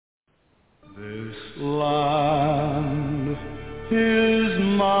land is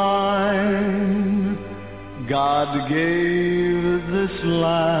mine. God gave this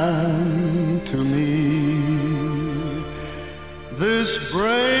land to me. This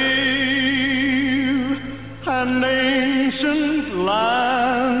brave and ancient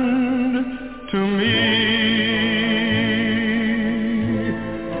land to me.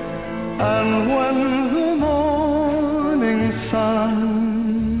 And when the morning sun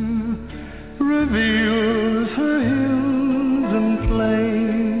reveals her hills and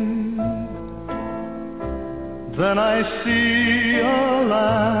plains, then I see a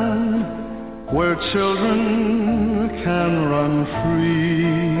land where children can run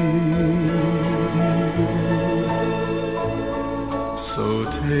free. So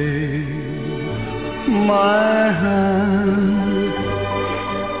take my hand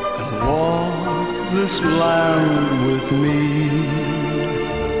and walk this land with me,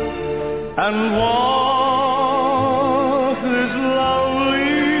 and walk this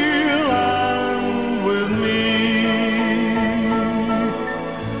lovely land with me.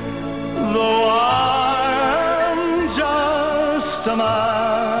 Though I am just a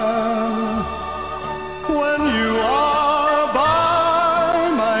man, when you are by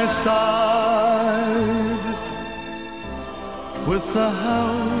my side, with the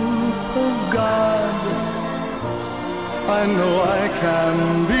help of God, I know I can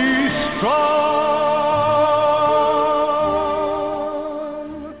be strong.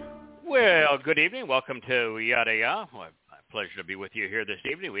 Well, good evening. Welcome to Yada Yahowah. My pleasure to be with you here this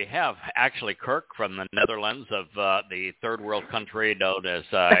evening. We have actually Kirk from the Netherlands of the third world country known as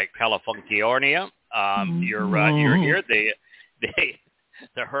California. You're here.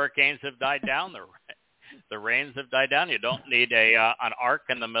 The hurricanes have died down. The rains have died down. You don't need an ark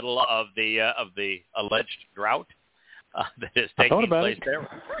in the middle of the alleged drought that is taking place there.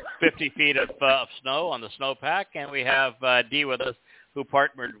 50 feet of snow on the snowpack, and we have Dee with us, who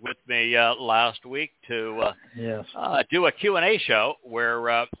partnered with me last week to do a Q&A show where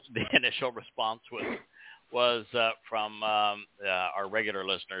the initial response was from our regular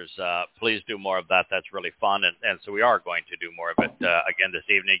listeners. Please do more of that. That's really fun, and so we are going to do more of it again this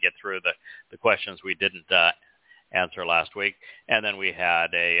evening, get through the questions we didn't answer last week. And then we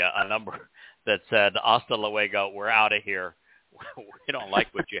had a number that said, hasta luego, we're out of here. We don't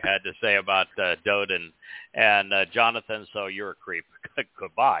like what you had to say about Dode and Jonathan, so you're a creep.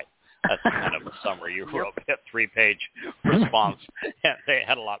 Goodbye. That's kind of a summary. You wrote a 3-page response, and they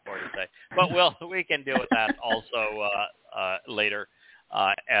had a lot more to say. But we can deal with that also later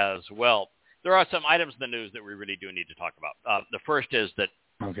as well. There are some items in the news that we really do need to talk about. The first is that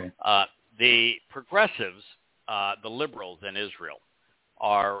the progressives, the liberals in Israel,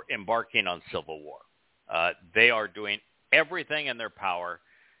 are embarking on civil war. They are doing everything in their power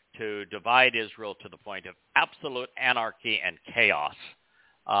to divide Israel to the point of absolute anarchy and chaos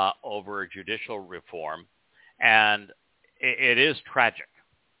over judicial reform. And it is tragic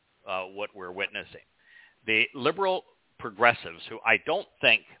what we're witnessing. The liberal progressives, who I don't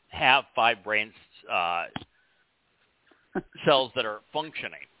think have 5 brain cells that are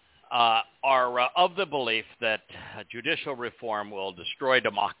functioning, are of the belief that judicial reform will destroy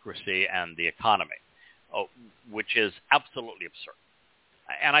democracy and the economy, which is absolutely absurd.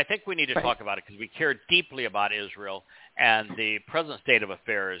 And I think we need to talk about it because we care deeply about Israel, and the present state of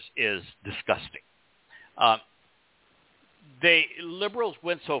affairs is disgusting. The liberals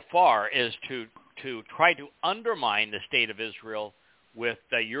went so far as to try to undermine the state of Israel with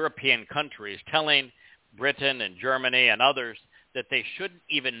European countries, telling Britain and Germany and others that they shouldn't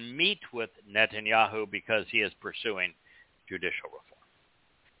even meet with Netanyahu because he is pursuing judicial reform.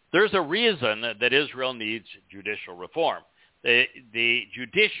 There's a reason that Israel needs judicial reform. The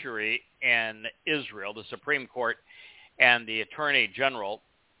judiciary in Israel, the Supreme Court and the Attorney General,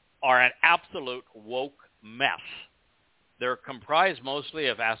 are an absolute woke mess. They're comprised mostly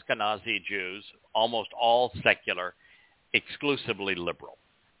of Ashkenazi Jews, almost all secular, exclusively liberal.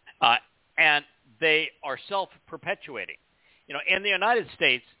 And they are self-perpetuating. You know, in the United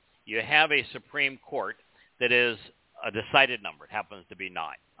States, you have a Supreme Court that is a decided number. It happens to be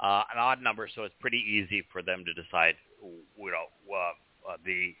 9. An odd number, so it's pretty easy for them to decide,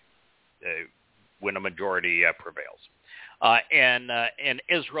 when a majority prevails. In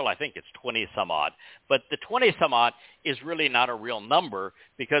Israel, I think it's 20-some-odd. But the 20-some-odd is really not a real number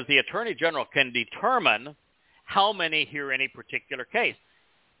because the Attorney General can determine how many hear any particular case.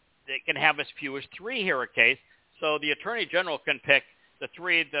 They can have as few as 3 hear a case, so the Attorney General can pick the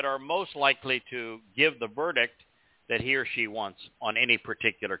 3 that are most likely to give the verdict that he or she wants on any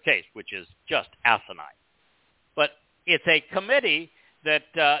particular case, which is just asinine. But it's a committee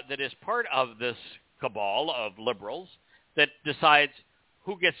that is part of this cabal of liberals that decides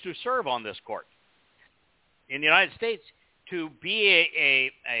who gets to serve on this court. In the United States, to be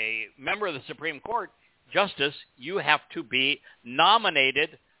a member of the Supreme Court justice, you have to be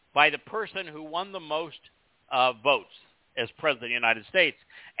nominated by the person who won the most votes as President of the United States.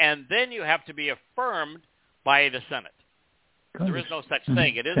 And then you have to be affirmed by the Senate. There is no such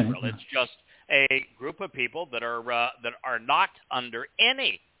thing in Israel. It's just a group of people that are not under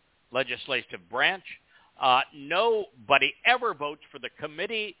any legislative branch. Nobody ever votes for the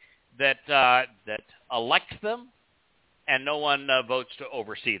committee that elects them, and no one votes to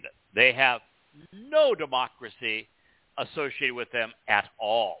oversee them. They have no democracy associated with them at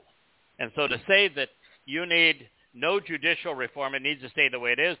all. And so to say that you need no judicial reform, it needs to stay the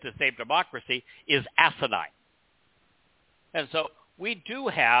way it is to save democracy, is asinine. And so we do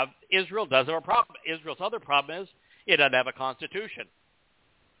have, Israel does have a problem. Israel's other problem is it doesn't have a constitution.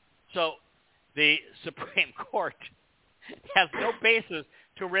 So the Supreme Court has no basis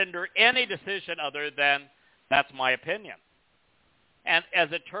to render any decision other than, that's my opinion. And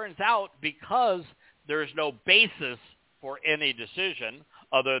as it turns out, because there's no basis for any decision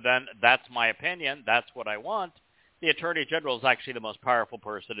other than, that's my opinion, that's what I want, the Attorney General is actually the most powerful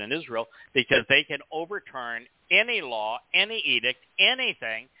person in Israel because they can overturn any law, any edict,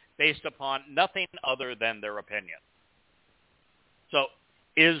 anything based upon nothing other than their opinion. So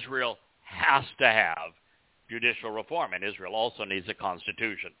Israel has to have judicial reform, and Israel also needs a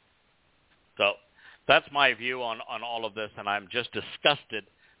constitution. So that's my view on all of this, and I'm just disgusted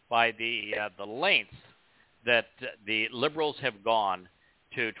by the lengths that the liberals have gone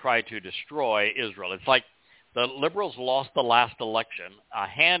to try to destroy Israel. It's like the liberals lost the last election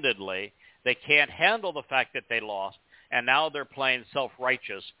handedly. They can't handle the fact that they lost, and now they're playing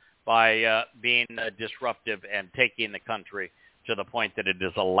self-righteous by being disruptive and taking the country to the point that it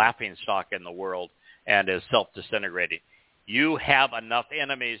is a laughingstock in the world and is self-disintegrating. You have enough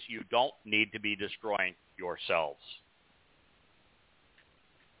enemies. You don't need to be destroying yourselves.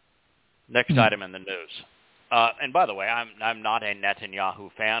 Next item in the news. And by the way, I'm not a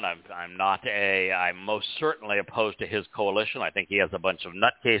Netanyahu fan. I'm most certainly opposed to his coalition. I think he has a bunch of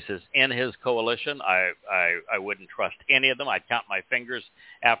nutcases in his coalition. I wouldn't trust any of them. I'd count my fingers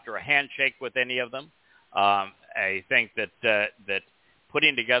after a handshake with any of them. I think that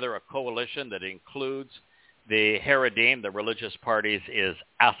putting together a coalition that includes the Haredim, the religious parties, is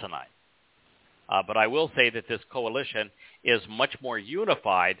asinine. But I will say that this coalition is much more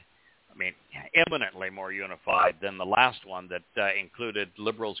unified, eminently more unified than the last one that included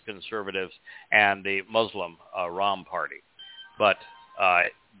liberals, conservatives, and the Muslim Ram party. But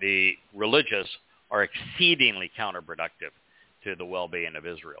the religious are exceedingly counterproductive to the well-being of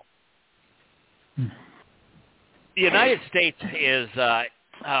Israel. The United States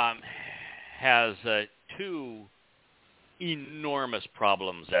has two enormous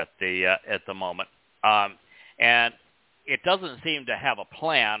problems at the moment, and it doesn't seem to have a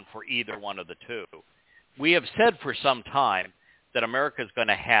plan for either one of the two. We have said for some time that America is going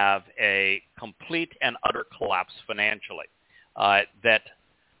to have a complete and utter collapse financially, that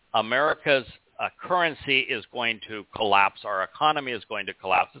America's currency is going to collapse, our economy is going to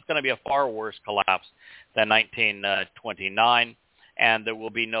collapse. It's going to be a far worse collapse than 1929, and there will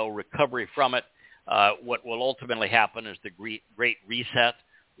be no recovery from it. What will ultimately happen is the Great Reset,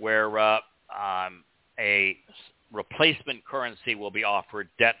 where a replacement currency will be offered,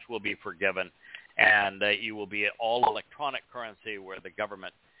 debts will be forgiven, and you will be all electronic currency where the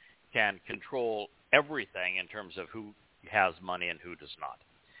government can control everything in terms of who has money and who does not.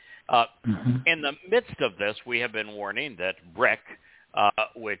 In the midst of this, we have been warning that BRIC,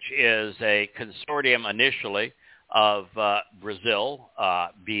 which is a consortium initially of Brazil,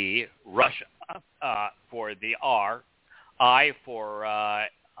 B, Russia for the R, I for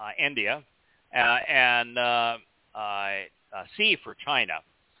India, and C for China,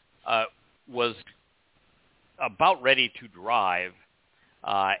 was about ready to drive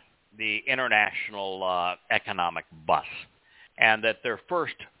the international economic bus, and that their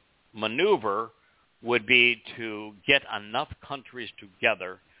first maneuver would be to get enough countries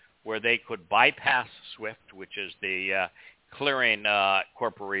together where they could bypass SWIFT, which is the clearing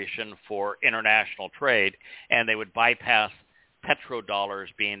corporation for international trade, and they would bypass petrodollars,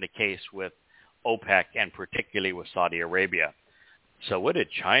 being the case with OPEC and particularly with Saudi Arabia. So what did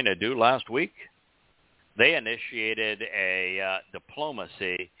China do last week? They initiated a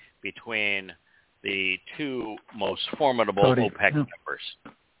diplomacy between the two most formidable OPEC members,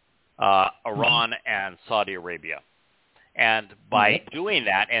 Iran and Saudi Arabia. And by doing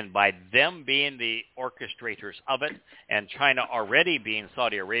that, and by them being the orchestrators of it, and China already being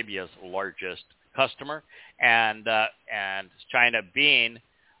Saudi Arabia's largest customer, and China being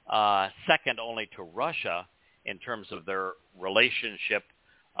second only to Russia in terms of their relationship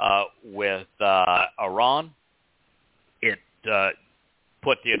with Iran, it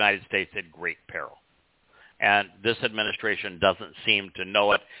put the United States in great peril. And this administration doesn't seem to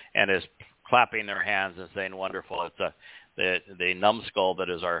know it and is clapping their hands and saying, wonderful. It's the numbskull that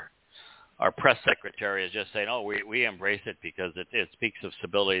is our press secretary is just saying, oh, we embrace it because it speaks of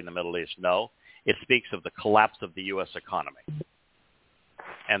stability in the Middle East. No, it speaks of the collapse of the U.S. economy.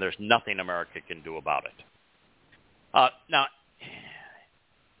 And there's nothing America can do about it. Now,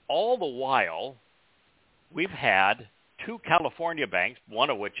 all the while, we've had two California banks, one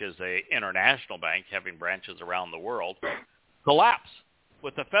of which is an international bank having branches around the world, collapse,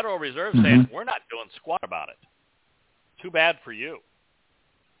 with the Federal Reserve saying, we're not doing squat about it. Too bad for you.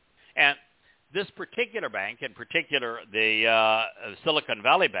 And this particular bank, in particular the Silicon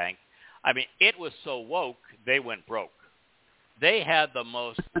Valley Bank, I mean, it was so woke, they went broke. They had the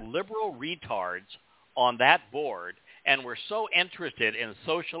most liberal retards on that board and were so interested in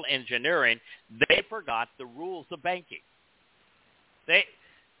social engineering, they forgot the rules of banking.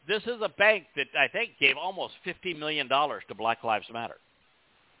 This is a bank that I think gave almost $50 million to Black Lives Matter.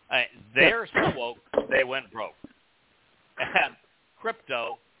 They're so woke, they went broke. And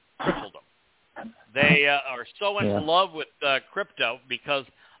crypto crippled them. They are so in love with crypto because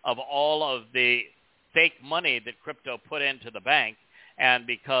of all of the fake money that crypto put into the bank, and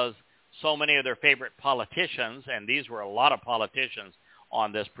because so many of their favorite politicians, and these were a lot of politicians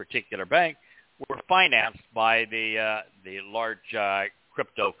on this particular bank, were financed by the large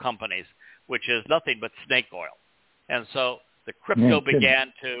crypto companies, which is nothing but snake oil. And so the crypto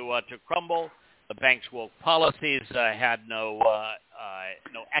began to crumble. The bank's woke policies had no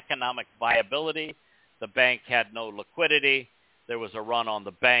economic viability. The bank had no liquidity. There was a run on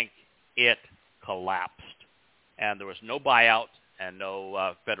the bank. It collapsed. And there was no buyout and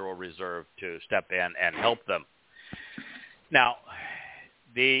no Federal Reserve to step in and help them. Now,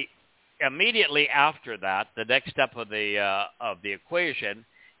 immediately after that, the next step of the equation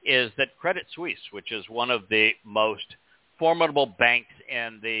is that Credit Suisse, which is one of the most formidable banks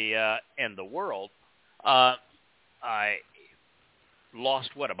in the world, lost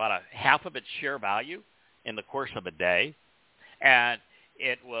about half of its share value in the course of a day, and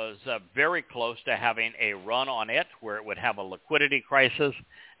it was very close to having a run on it where it would have a liquidity crisis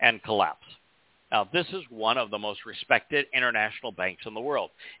and collapse. Now, this is one of the most respected international banks in the world.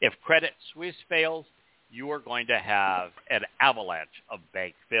 If Credit Suisse fails, you are going to have an avalanche of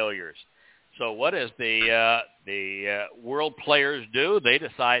bank failures. So what does the world players do? They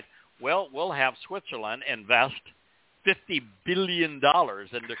decide, well, we'll have Switzerland invest $50 billion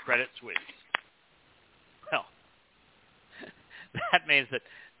into Credit Suisse. Well, that means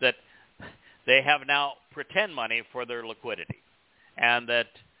that they have now pretend money for their liquidity, and that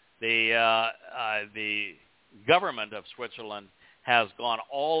the government of Switzerland has gone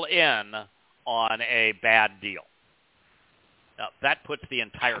all in on a bad deal. Now, that puts the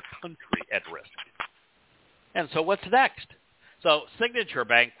entire country at risk. And so what's next? So Signature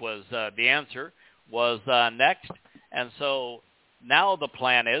Bank was the answer, was next. And so now the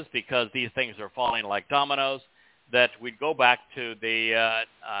plan is, because these things are falling like dominoes, that we go back to the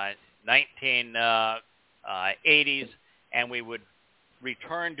 1980s, and we would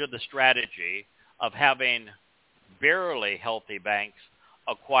return to the strategy of having barely healthy banks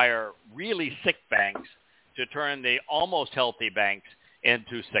acquire really sick banks to turn the almost healthy banks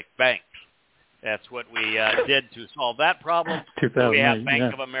into sick banks. That's what we did to solve that problem. We have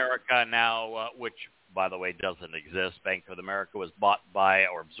Bank of America now, which, by the way, doesn't exist. Bank of America was bought by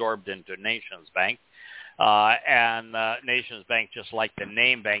or absorbed into Nations Bank. And Nations Bank just liked the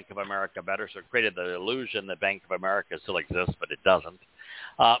name Bank of America better, so it created the illusion that Bank of America still exists, but it doesn't.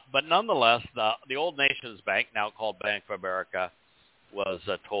 But nonetheless, the old Nations Bank, now called Bank of America, was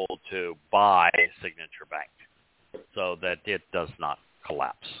told to buy Signature Bank so that it does not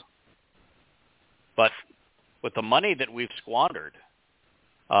collapse. But with the money that we've squandered,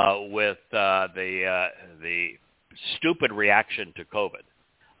 with the stupid reaction to COVID,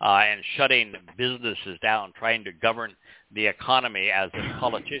 and shutting businesses down, trying to govern the economy as if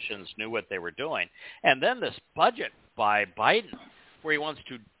politicians knew what they were doing, and then this budget by Biden, where he wants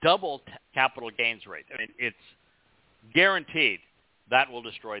to double capital gains rate. I mean, it's guaranteed that will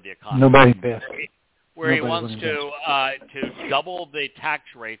destroy the economy. Nobody bet. Where he wants to double the tax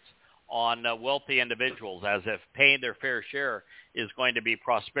rates on wealthy individuals, as if paying their fair share is going to be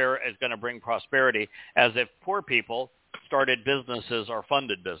is going to bring prosperity, as if poor people started businesses are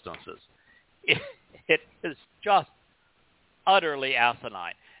funded businesses. It is just utterly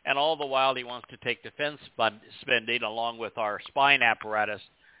asinine. And all the while he wants to take defense spending along with our spine apparatus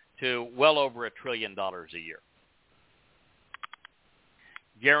to well over $1 trillion a year.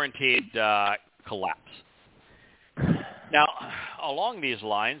 Guaranteed collapse. Now, along these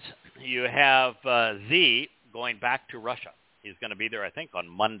lines, you have Z going back to Russia. He's going to be there, I think, on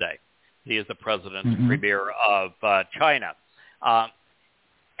Monday. He is the president premier of China.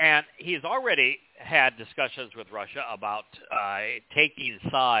 And he's already had discussions with Russia about taking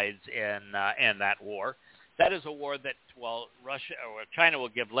sides in that war. That is a war that, well, Russia or China will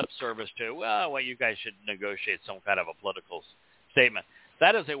give lip service to. Well, you guys should negotiate some kind of a political statement.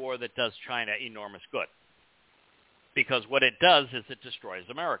 That is a war that does China enormous good, because what it does is it destroys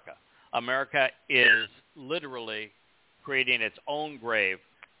America. America is literally creating its own grave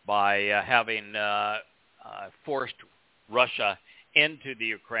by having forced Russia into the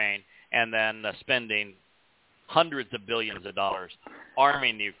Ukraine and then spending hundreds of billions of dollars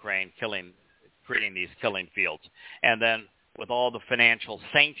arming the Ukraine, creating these killing fields. And then with all the financial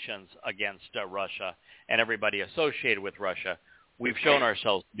sanctions against Russia and everybody associated with Russia, we've shown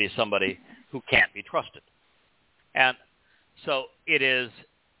ourselves to be somebody who can't be trusted. And so it is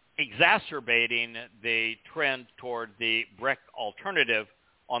exacerbating the trend toward the BRIC alternative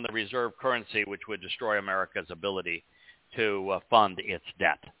on the reserve currency, which would destroy America's ability to fund its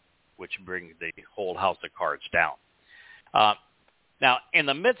debt, which brings the whole house of cards down. Now, in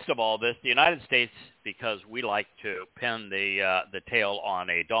the midst of all this, the United States, because we like to pin the tail on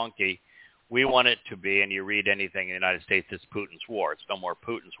a donkey, we want it to be, and you read anything in the United States, it's Putin's war. It's no more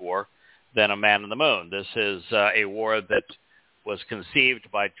Putin's war than a man on the moon. This is a war that was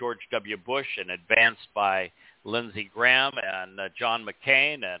conceived by George W. Bush and advanced by Lindsey Graham and John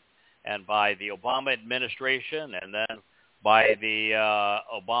McCain and by the Obama administration and then by the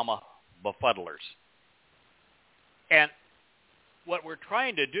Obama befuddlers. And what we're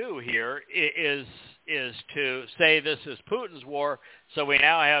trying to do here is to say this is Putin's war, so we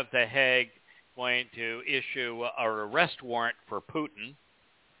now have The Hague going to issue an arrest warrant for Putin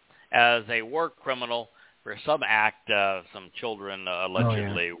as a war criminal for some act. Some children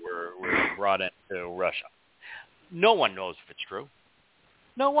allegedly were brought into Russia. No one knows if it's true.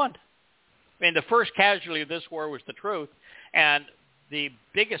 No one. I mean, the first casualty of this war was the truth, and the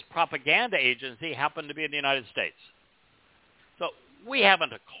biggest propaganda agency happened to be in the United States. So we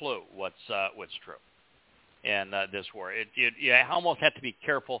haven't a clue what's true in this war. You almost have to be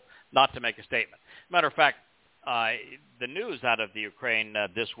careful not to make a statement. Matter of fact, the news out of the Ukraine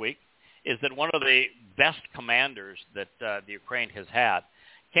this week is that one of the best commanders that the Ukraine has had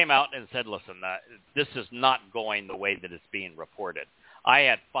came out and said, listen, this is not going the way that it's being reported. I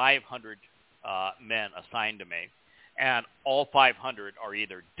had 500 men assigned to me, and all 500 are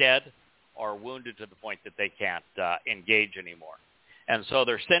either dead or wounded to the point that they can't engage anymore. And so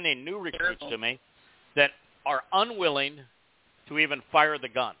they're sending new recruits to me that are unwilling to even fire the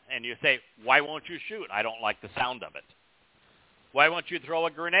gun. And you say, why won't you shoot? I don't like the sound of it. Why won't you throw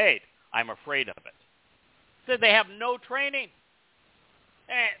a grenade? I'm afraid of it. So they have no training.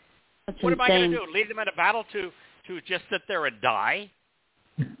 What am I going to do? Leave them in a battle to just sit there and die?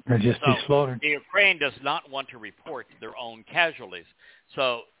 Or just be slaughtered. The Ukraine does not want to report their own casualties.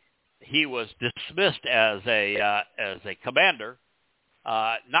 So he was dismissed as a commander,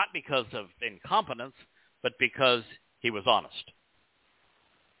 not because of incompetence, but because he was honest.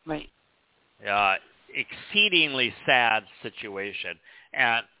 Right. Exceedingly sad situation.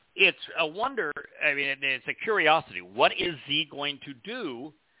 And it's a wonder, I mean, it's a curiosity. What is he going to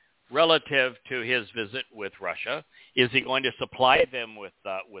do relative to his visit with Russia? Is he going to supply them with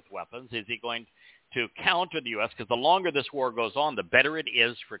weapons? Is he going to counter the U.S.? Because the longer this war goes on, the better it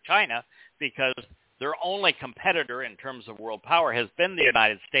is for China, because their only competitor in terms of world power has been the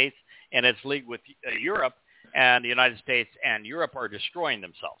United States and its league with Europe, and the United States and Europe are destroying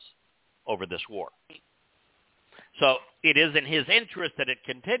themselves over this war. So it is in his interest that it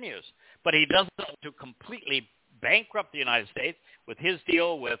continues, but he doesn't want to completely bankrupt the United States with his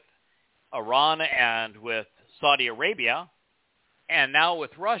deal with Iran and with Saudi Arabia, and now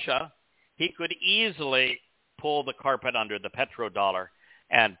with Russia. He could easily pull the carpet under the petrodollar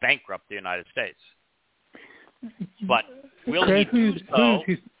and bankrupt the United States. But will he do so?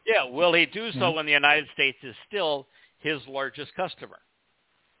 Yeah, will he do so when the United States is still his largest customer?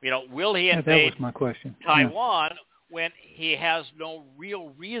 You know, will he invade Taiwan when he has no real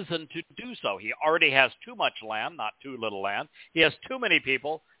reason to do so? He already has too much land, not too little land. He has too many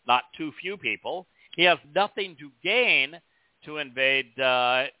people, not too few people. He has nothing to gain to invade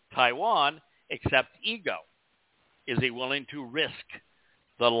Taiwan except ego. is he willing to risk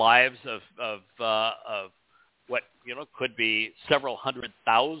the lives of what could be several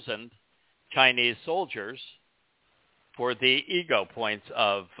 100,000 Chinese soldiers for the ego points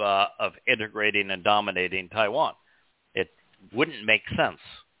of integrating and dominating Taiwan? It wouldn't make sense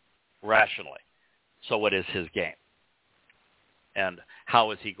rationally. So what is his game? And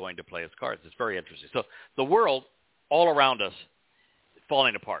how is he going to play his cards? It's very interesting. So the world all around us is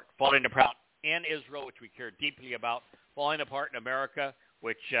falling apart in Israel, which we care deeply about, falling apart in America,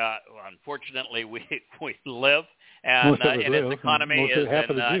 which unfortunately we live, and its economy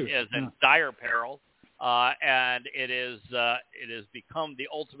is in dire peril, and it has become the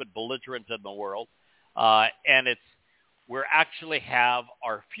ultimate belligerent in the world, and we actually have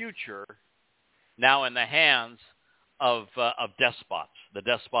our future now in the hands of despots, the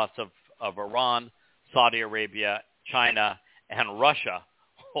despots of Iran, Saudi Arabia, China, and Russia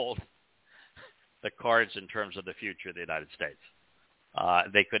hold the cards in terms of the future of the United States.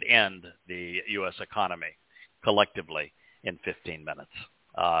 They could end the U.S. economy collectively in 15 minutes.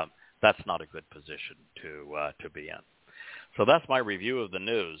 That's not a good position to be in. So that's my review of the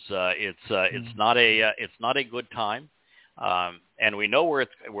news. It's not a good time, and we know where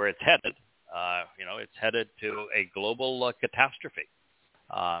it's headed. It's headed to a global catastrophe,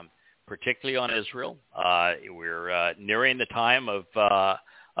 particularly on Israel. We're nearing the time of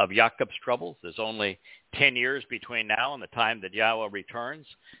Jacob's troubles. There's only 10 years between now and the time that Yahweh returns.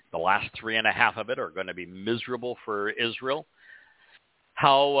 The last 3.5 of it are going to be miserable for Israel.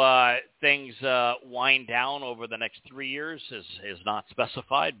 How things wind down over the next 3 years is not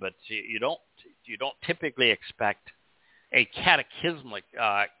specified, but you don't typically expect a cataclysmic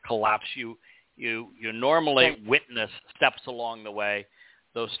collapse. You normally witness steps along the way.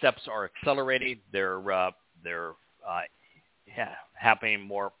 Those steps are accelerating. They're happening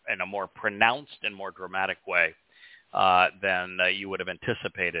more in a more pronounced and more dramatic way than you would have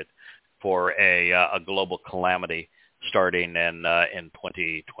anticipated for a global calamity starting in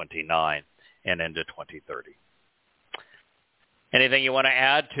 2029 and into 2030. Anything you want to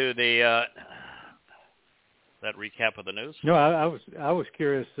add to that recap of the news? No, I was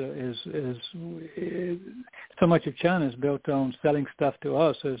curious. Is so much of China is built on selling stuff to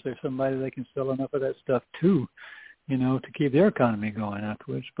us? Is there somebody they can sell enough of that stuff to, to keep their economy going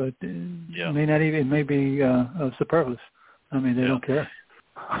afterwards? But it may not even. It may be superfluous. I mean, they don't care.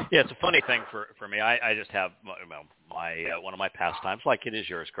 Yeah, it's a funny thing for me. I just have my one of my pastimes, like it is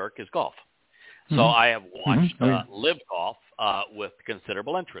yours, Kirk, is golf. So I have watched live golf with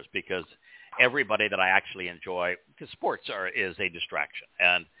considerable interest because everybody that I actually enjoy, because sports is a distraction,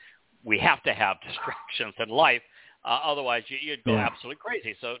 and we have to have distractions in life. Otherwise, you'd go absolutely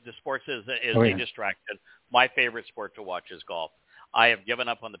crazy. So the sports is a distraction. My favorite sport to watch is golf. I have given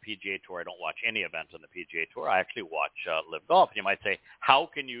up on the PGA Tour. I don't watch any events on the PGA Tour. I actually watch live golf. And you might say, how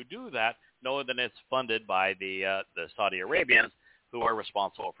can you do that knowing that it's funded by the Saudi Arabians, who are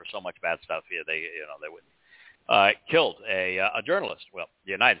responsible for so much bad stuff here? They killed a journalist. Well,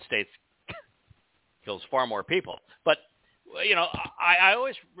 the United States kills far more people. But, I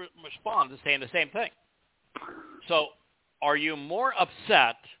always respond to saying the same thing. So are you more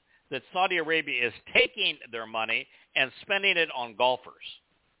upset that Saudi Arabia is taking their money and spending it on golfers?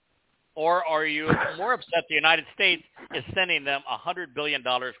 Or are you more upset the United States is sending them $100 billion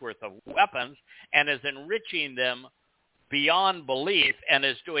worth of weapons and is enriching them beyond belief and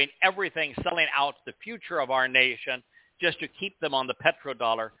is doing everything, selling out the future of our nation just to keep them on the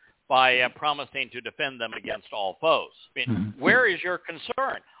petrodollar by promising to defend them against all foes? I mean, where is your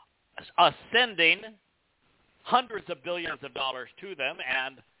concern? Us sending hundreds of billions of dollars to them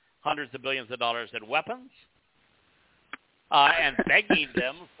and hundreds of billions of dollars in weapons and begging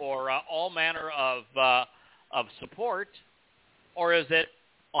them for all manner of support, or is it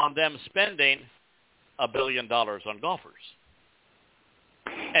on them spending $1 billion on golfers?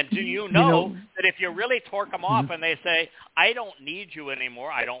 And do you know that if you really torque them off and they say, I don't need you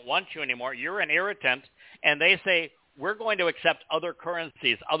anymore, I don't want you anymore, you're an irritant, and they say, we're going to accept other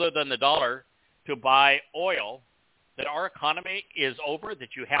currencies other than the dollar to buy oil, that our economy is over, that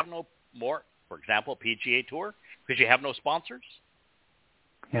you have no more, for example, PGA Tour, because you have no sponsors?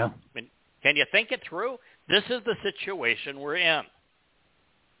 Yeah. I mean, can you think it through? This is the situation we're in.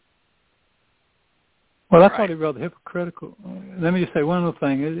 Well, that's probably rather hypocritical. Let me just say one little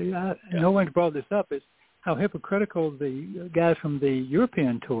thing. No one brought this up, is how hypocritical the guys from the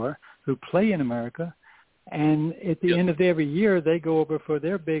European Tour who play in America, and at the end of every year they go over for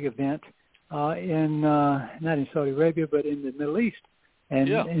their big event not in Saudi Arabia, but in the Middle East, and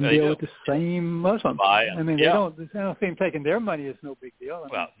deal with the same Muslims. I mean, I don't see them taking their money is no big deal.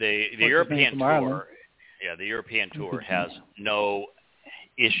 Well, the European Tour the European Tour has no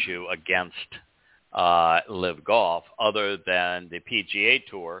issue against Live Golf, other than the PGA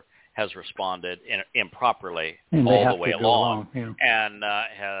Tour has responded improperly all the way along, and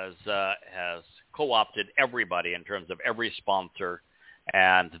has co-opted everybody in terms of every sponsor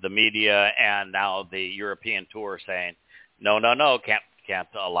and the media, and now the European Tour saying, no, can't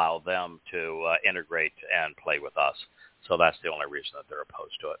allow them to integrate and play with us. So that's the only reason that they're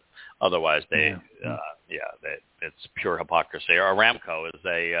opposed to it. Otherwise, it's pure hypocrisy. Aramco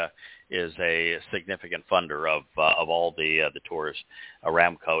is a significant funder of all the tours.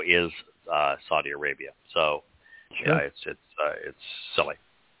 Aramco is Saudi Arabia. So it's silly.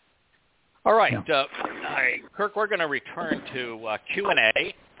 All right, Kirk, we're going to return to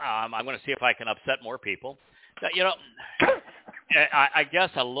Q&A. I'm going to see if I can upset more people. I guess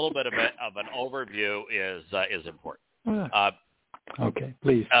a little bit of an overview is important. Okay,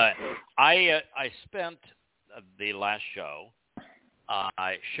 please. I spent the last show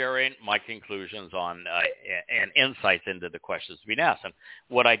sharing my conclusions on and insights into the questions being asked. And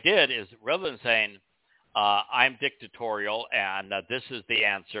what I did is, rather than saying I'm dictatorial and this is the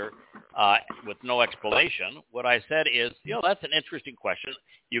answer with no explanation, what I said is, that's an interesting question.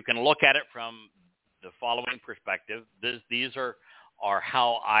 You can look at it from the following perspective. These are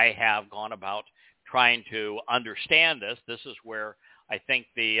how I have gone about trying to understand this. This is where I think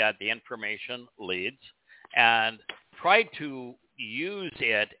the information leads, and try to use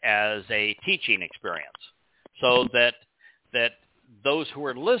it as a teaching experience, so that those who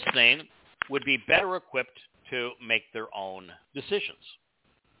are listening would be better equipped to make their own decisions.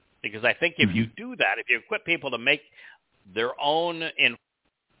 Because I think if you do that, if you equip people to make their own information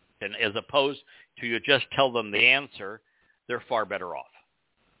as opposed to you just tell them the answer, they're far better off.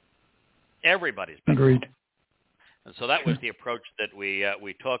 Everybody's better Agreed. off. And so that was the approach that we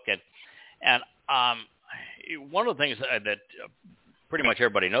took. And one of the things that pretty much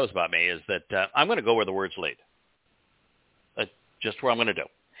everybody knows about me is that I'm going to go where the words lead. That's just what I'm going to do.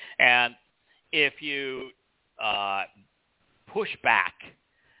 And if you push back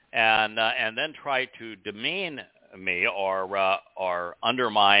and then try to demean me or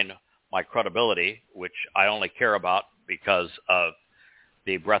undermine my credibility, which I only care about because of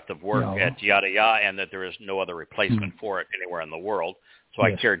the breadth of work at Yada Yahowah, and that there is no other replacement for it anywhere in the world. So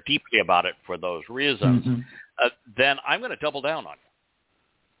I care deeply about it for those reasons. Then I'm going to double down on you.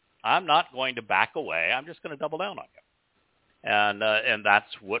 I'm not going to back away. I'm just going to double down on you. And that's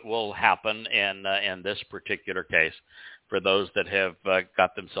what will happen in this particular case for those that have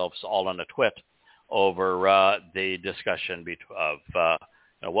got themselves all in a twit over the discussion of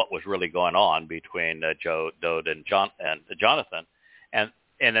what was really going on between Dode and Jonathan. And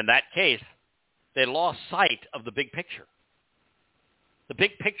in that case, they lost sight of the big picture. The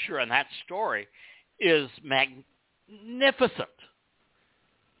big picture in that story is magnificent.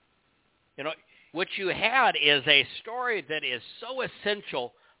 What you had is a story that is so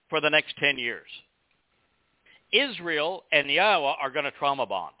essential for the next 10 years. Israel and Yahowah are going to trauma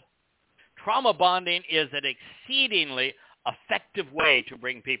bond. Trauma bonding is an exceedingly effective way to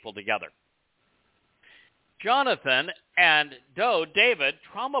bring people together. Jonathan and David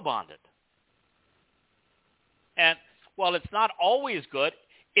trauma bonded. And while it's not always good,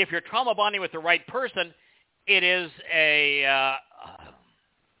 if you're trauma bonding with the right person, it is a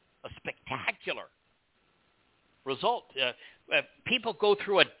spectacular result. If people go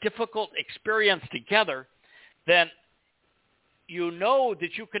through a difficult experience together, then you know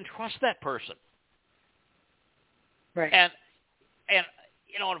that you can trust that person. Right. And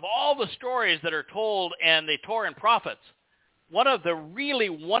of all the stories that are told in the Torah and prophets, one of the really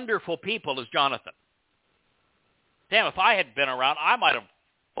wonderful people is Jonathan. Damn, if I had been around, I might have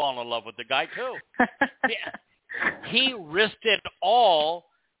fallen in love with the guy too. He risked it all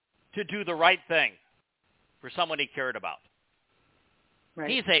to do the right thing for someone he cared about. Right.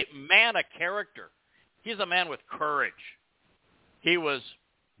 He's a man of character. He's a man with courage. He was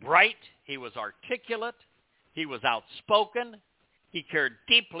bright. He was articulate. He was outspoken. He cared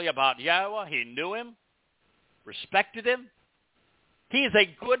deeply about Yahowah. He knew him, respected him. He's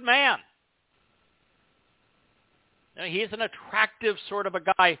a good man. He's an attractive sort of a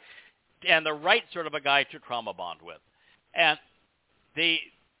guy and the right sort of a guy to trauma bond with. And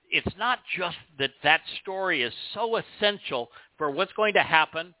it's not just that story is so essential for what's going to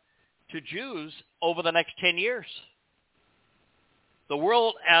happen to Jews over the next 10 years. The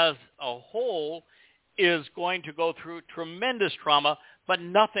world as a whole is going to go through tremendous trauma, but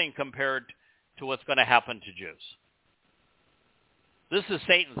nothing compared to what's going to happen to Jews. This is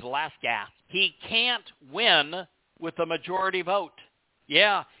Satan's last gasp. He can't win with the majority vote.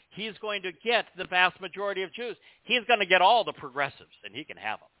 Yeah, he's going to get the vast majority of Jews. He's going to get all the progressives, and he can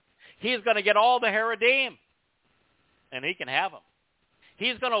have them. He's going to get all the Haredim, and he can have them.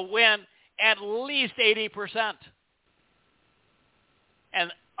 He's going to win at least 80%.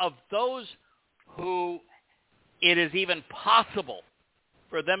 And of those who it is even possible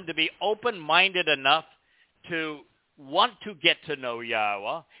for them to be open-minded enough to want to get to know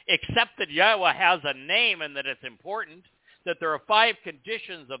Yahweh, accept that Yahweh has a name and that it's important, that there are 5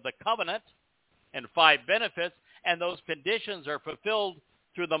 conditions of the covenant and 5 benefits, and those conditions are fulfilled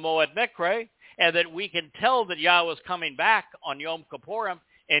through the Moed Mikre, and that we can tell that Yahweh is coming back on Yom Kippurim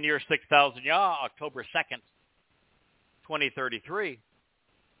in year 6,000 Yah, October 2nd, 2033,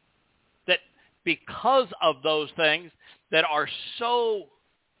 that because of those things that are so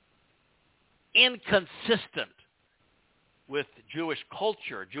inconsistent with Jewish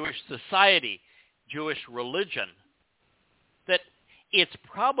culture, Jewish society, Jewish religion, that it's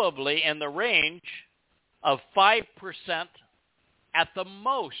probably in the range of 5% at the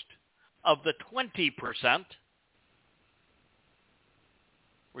most of the 20%.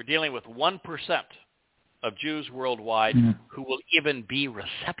 We're dealing with 1% of Jews worldwide who will even be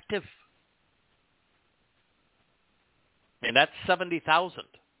receptive. And that's 70,000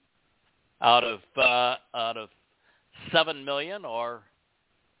 out of 7 million, or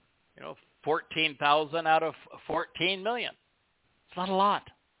 14,000 out of 14 million. It's not a lot.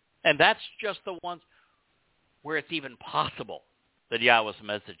 And that's just the ones where it's even possible that Yahweh's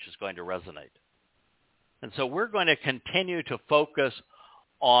message is going to resonate. And so we're going to continue to focus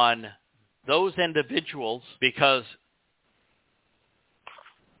on those individuals because,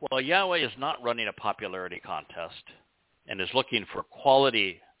 well, Yahweh is not running a popularity contest and is looking for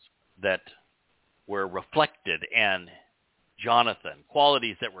qualities that were reflected in Jonathan,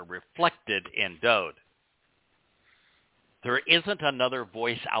 qualities that were reflected in Dode. There isn't another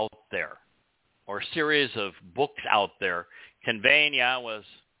voice out there or series of books out there conveying Yahweh's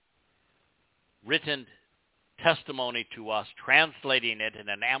written testimony to us, translating it in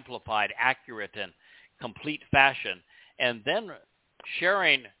an amplified, accurate, and complete fashion, and then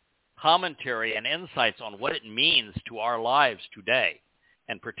sharing commentary and insights on what it means to our lives today,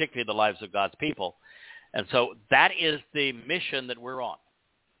 and particularly the lives of God's people. And so that is the mission that we're on.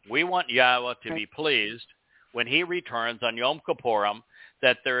 We want Yahweh to be pleased when he returns on Yom Kippurim,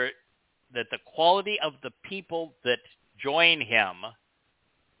 that the quality of the people that join him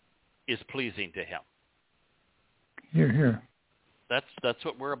is pleasing to him. Hear, hear. That's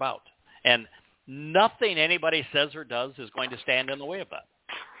what we're about. And nothing anybody says or does is going to stand in the way of that.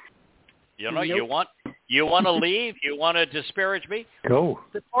 Nope. you want to leave, you want to disparage me? Go.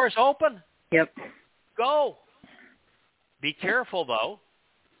 The door's open. Yep. Go. Be careful, though,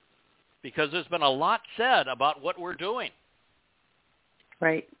 because there's been a lot said about what we're doing.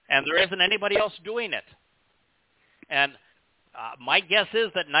 Right. And there isn't anybody else doing it. And my guess is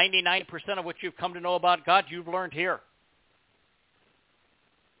that 99% of what you've come to know about God, you've learned here.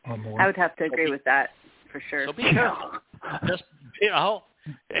 I would have to agree with that, for sure. So be careful. Just,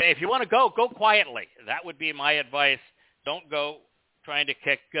 if you want to go quietly. That would be my advice. Don't go trying to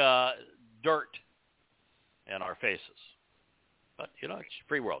kick dirt in our faces. But, it's a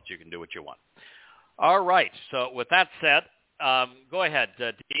free world. You can do what you want. All right. So with that said, go ahead,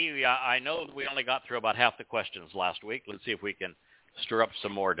 Dee. I know we only got through about half the questions last week. Let's see if we can stir up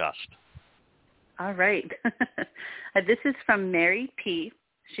some more dust. All right. This is from Mary P.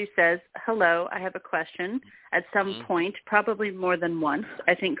 She says, hello, I have a question. At some point, probably more than once,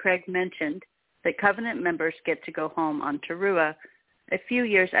 I think Craig mentioned that covenant members get to go home on Towrah a few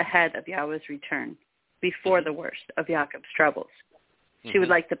years ahead of Yahweh's return, before the worst of Jacob's troubles. She would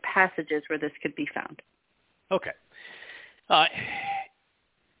like the passages where this could be found. Okay.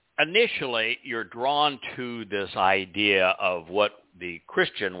 Initially, you're drawn to this idea of what the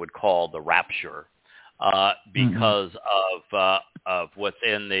Christian would call the rapture because of what's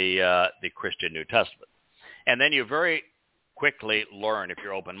in the Christian New Testament. And then you very quickly learn, if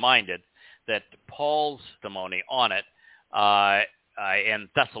you're open-minded, that Paul's testimony on it in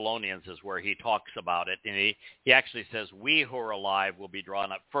Thessalonians is where he talks about it. And he actually says, we who are alive will be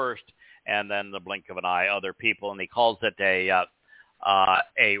drawn up first, and then the blink of an eye, other people. And he calls it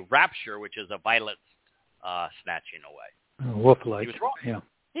a rapture, which is a violent snatching away. Wolf-like. He was wrong. Yeah.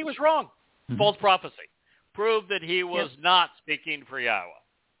 He was wrong. False prophecy. Proved that he was not speaking for Yahweh.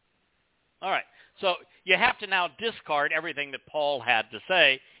 All right. So you have to now discard everything that Paul had to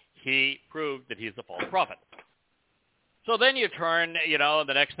say. He proved that he's a false prophet. So then you turn,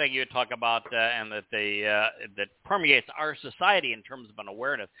 the next thing you talk about, and that that permeates our society in terms of an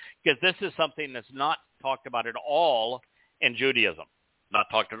awareness, because this is something that's not talked about at all in Judaism. not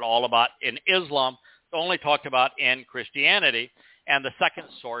talked at all about in Islam, only talked about in Christianity. And the second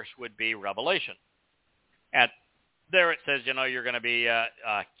source would be Revelation. And there it says, you're going to be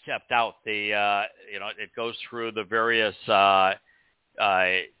kept out. It goes through the various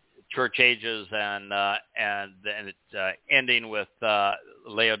church ages, and it's ending with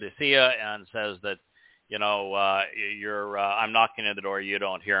Laodicea, and says that I'm knocking at the door, you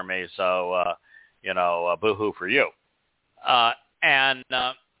don't hear me, so boo-hoo for you. And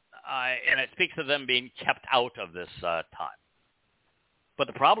it speaks of them being kept out of this time. But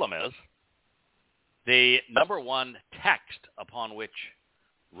the problem is, the number one text upon which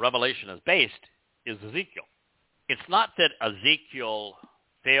Revelation is based is Ezekiel. It's not that Ezekiel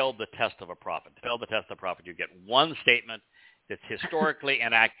failed the test of a prophet. To fail the test of a prophet, you get one statement that's historically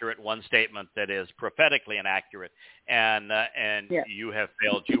inaccurate, one statement that is prophetically inaccurate, and you have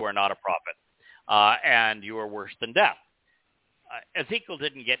failed. You are not a prophet, and you are worse than death. Ezekiel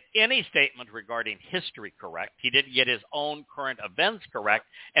didn't get any statement regarding history correct. He didn't get his own current events correct,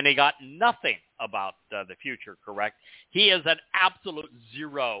 and he got nothing about the future correct. He is an absolute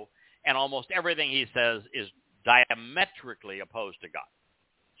zero, and almost everything he says is diametrically opposed to God.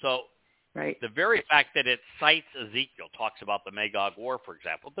 So the very fact that it cites Ezekiel, talks about the Magog War, for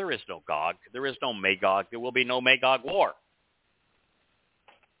example, there is no Gog, there is no Magog, there will be no Magog War.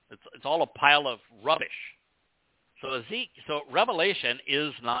 It's all a pile of rubbish. So Revelation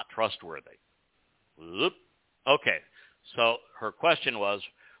is not trustworthy. Okay, so her question was,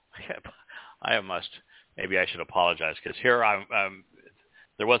 maybe I should apologize, because here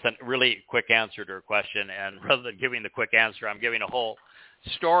there wasn't really a quick answer to her question, and rather than giving the quick answer, I'm giving a whole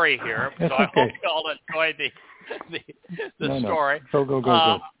story here. So I hope you all enjoyed the story.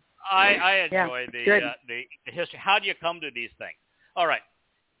 Go. I enjoy the history. How do you come to these things? All right.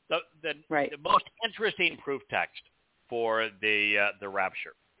 The most interesting proof text for the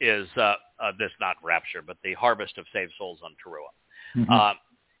rapture is not rapture, but the harvest of saved souls on Towrah,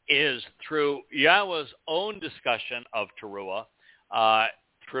 is through Yahweh's own discussion of Towrah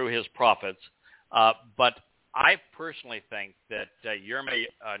through his prophets. But I personally think that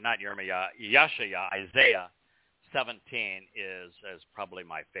Isaiah 17 is probably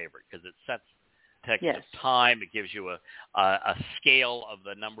my favorite, because it sets text of time. It gives you a scale of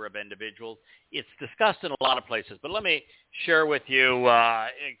the number of individuals. It's discussed in a lot of places, but let me share with you,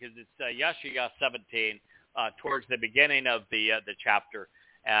 because it's Yeshaya 17, towards the beginning of the chapter,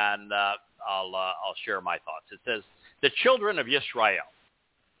 and I'll share my thoughts. It says, the children of Yisrael,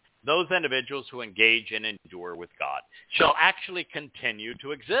 those individuals who engage and endure with God, shall actually continue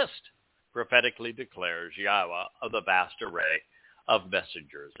to exist, prophetically declares Yahweh of the vast array of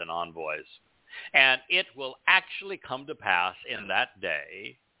messengers and envoys. And it will actually come to pass in that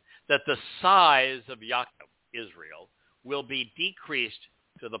day that the size of Yaakov, Israel, will be decreased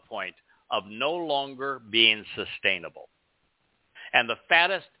to the point of no longer being sustainable. And the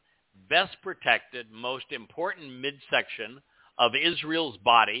fattest, best protected, most important midsection of Israel's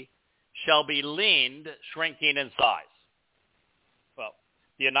body shall be leaned, shrinking in size. Well,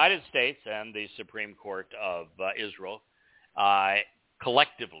 the United States and the Supreme Court of Israel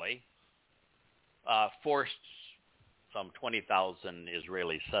collectively forced some 20,000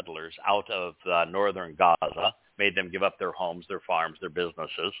 Israeli settlers out of northern Gaza, made them give up their homes, their farms, their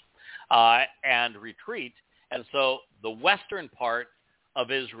businesses, and retreat. And so the western part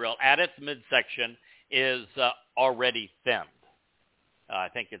of Israel, at its midsection, is already thinned. I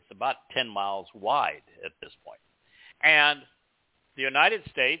think it's about 10 miles wide at this point. And the United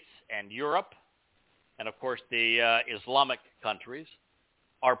States and Europe, and of course the Islamic countries,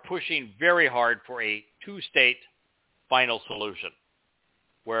 are pushing very hard for a two-state final solution,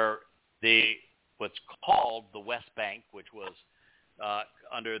 where what's called the West Bank, which was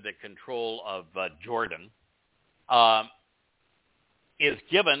under the control of Jordan, is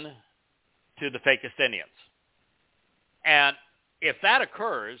given to the Fakistinians. And if that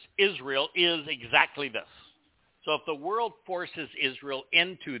occurs, Israel is exactly this. So if the world forces Israel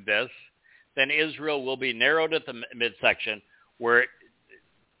into this, then Israel will be narrowed at the midsection, where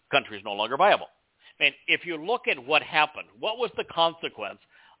country is no longer viable. I mean, if you look at what happened, what was the consequence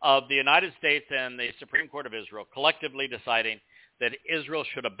of the United States and the Supreme Court of Israel collectively deciding that Israel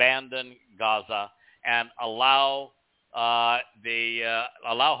should abandon Gaza and allow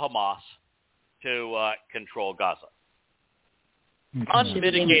Hamas to control Gaza?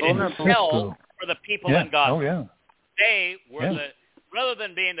 Unmitigated hell for the people in Gaza. Oh, yeah. They were rather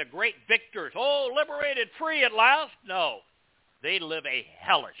than being the great victors, liberated, free at last, no. They live a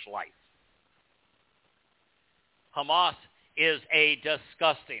hellish life. Hamas is a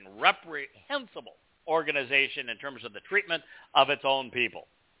disgusting, reprehensible organization in terms of the treatment of its own people.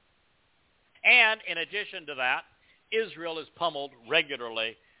 And in addition to that, Israel is pummeled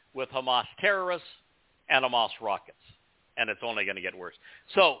regularly with Hamas terrorists and Hamas rockets. And it's only going to get worse.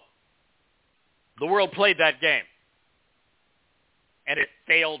 So the world played that game. And it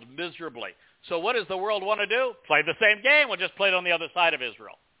failed miserably. So what does the world want to do? Play the same game. We'll just play it on the other side of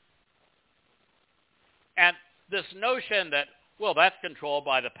Israel. And this notion that, well, that's controlled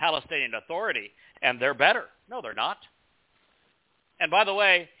by the Palestinian Authority and they're better. No, they're not. And by the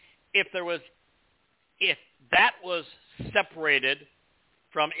way, if that was separated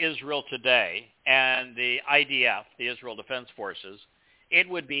from Israel today and the IDF, the Israel Defense Forces, it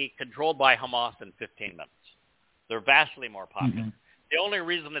would be controlled by Hamas in 15 minutes. They're vastly more popular. Mm-hmm. The only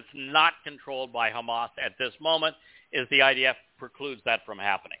reason it's not controlled by Hamas at this moment is the IDF precludes that from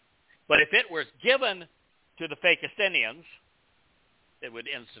happening. But if it was given to the Fakistinians, it would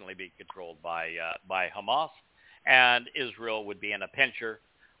instantly be controlled by Hamas, and Israel would be in a pincher,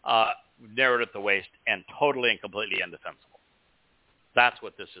 narrowed at the waist, and totally and completely indefensible. That's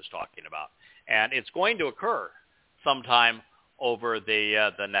what this is talking about. And it's going to occur sometime over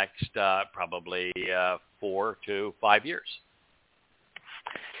the next probably 4 to 5 years.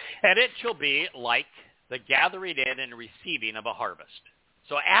 And it shall be like the gathering in and receiving of a harvest.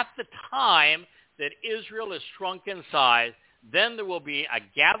 So at the time that Israel is shrunk in size, then there will be a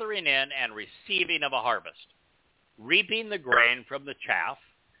gathering in and receiving of a harvest, reaping the grain from the chaff.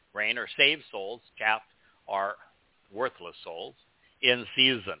 Grain are saved souls, chaff are worthless souls, in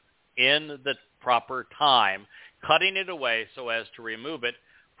season, in the proper time, cutting it away so as to remove it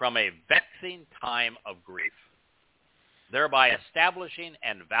from a vexing time of grief, thereby establishing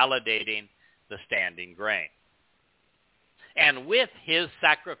and validating the standing grain. And with his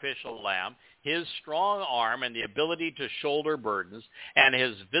sacrificial lamb, his strong arm and the ability to shoulder burdens, and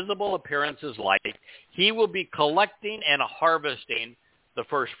his visible appearance as light, he will be collecting and harvesting the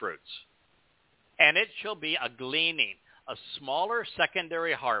first fruits. And it shall be a gleaning, a smaller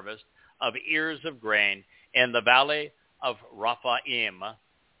secondary harvest of ears of grain in the valley of Rephaim,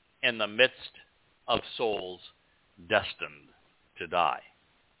 in the midst of souls destined to die.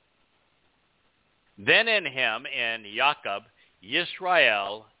 Then in him, in Jacob,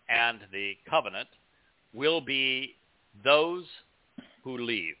 Yisrael and the covenant will be those who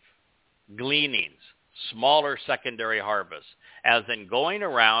leave, gleanings, smaller secondary harvests, as in going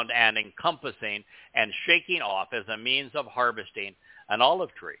around and encompassing and shaking off as a means of harvesting an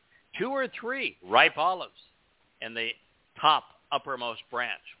olive tree. 2 or 3 ripe olives in the top uppermost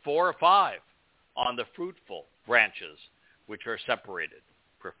branch, 4 or 5 on the fruitful branches which are separated,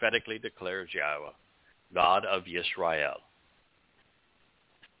 prophetically declares Yahweh, God of Yisrael.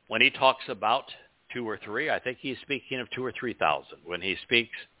 When he talks about 2 or 3, I think he's speaking of 2,000 or 3,000. When he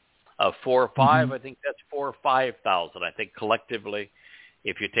speaks of 4 or 5, I think that's 4,000 or 5,000. I think collectively,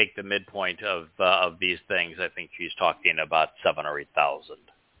 if you take the midpoint of these things, I think he's talking about 7,000 or 8,000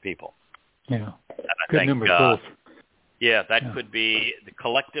 people. Yeah, good think, number both. Yeah, that could be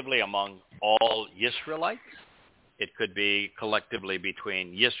collectively among all Yisraelites. It could be collectively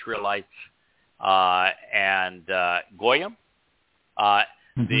between Yisraelites and Goyim.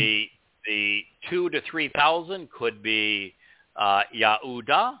 The 2,000 to 3,000 could be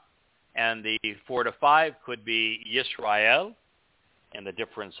Yehuda, and the 4 to 5 could be Yisrael, and the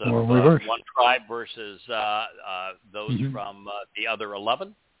difference of one tribe versus those from the other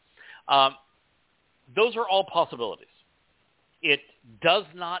 11. Those are all possibilities. It does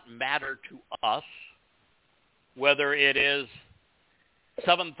not matter to us whether it is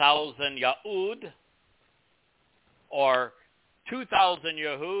 7,000 Yahud or 2,000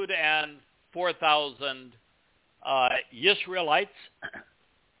 Yehud and 4,000 Yisraelites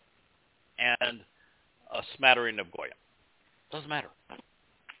and a smattering of Goyim. Doesn't matter.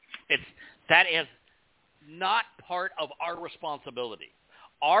 That is not part of our responsibility.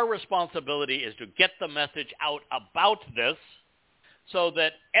 Our responsibility is to get the message out about this so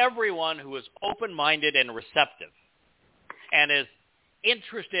that everyone who is open-minded and receptive and is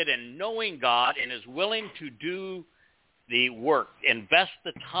interested in knowing God and is willing to do the work, invest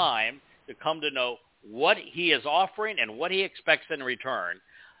the time to come to know what he is offering and what he expects in return,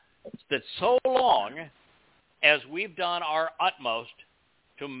 that so long as we've done our utmost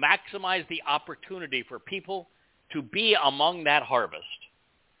to maximize the opportunity for people to be among that harvest,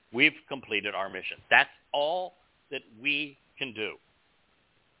 we've completed our mission. That's all that we can do.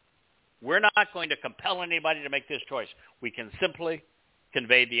 We're not going to compel anybody to make this choice. We can simply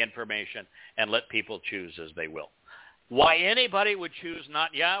convey the information and let people choose as they will. Why anybody would choose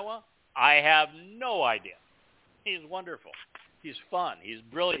not Yahweh, I have no idea. He's wonderful. He's fun. He's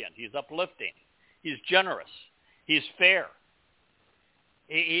brilliant. He's uplifting. He's generous. He's fair.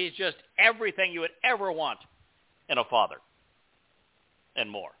 He's just everything you would ever want in a father and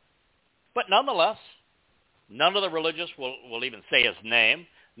more. But nonetheless, none of the religious will even say his name.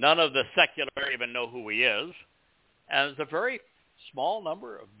 None of the secular even know who he is. And there's a very small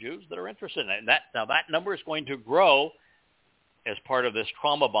number of Jews that are interested in it. And that number is going to grow as part of this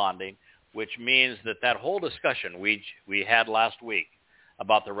trauma bonding, which means that whole discussion we had last week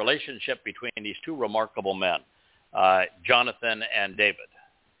about the relationship between these two remarkable men, Jonathan and David,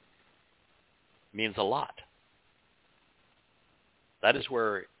 means a lot. That is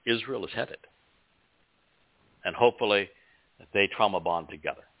where Israel is headed. And hopefully they trauma bond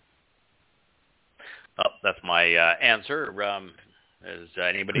together. Oh, that's my answer. Does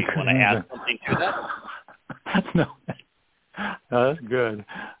anybody want to add something to that? No, that's good.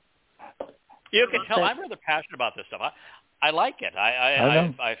 You can tell I'm rather passionate about this stuff. I like it.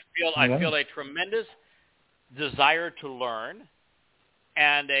 I feel a tremendous desire to learn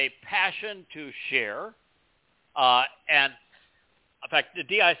and a passion to share. And in fact,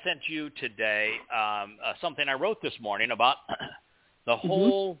 Dee, I sent you today something I wrote this morning about the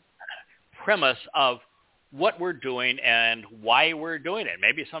whole premise of what we're doing and why we're doing it.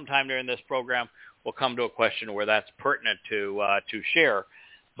 Maybe sometime during this program we'll come to a question where that's pertinent to share.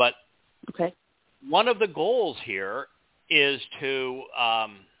 But one of the goals here is to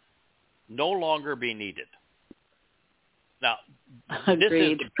no longer be needed. Now, this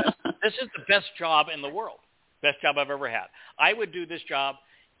is the best job in the world, best job I've ever had. I would do this job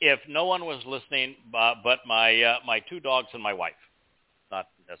if no one was listening but my two dogs and my wife. Not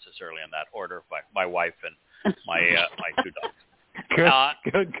necessarily in that order, but my wife and my two dogs.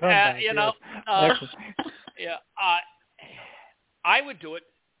 Good comeback. I would do it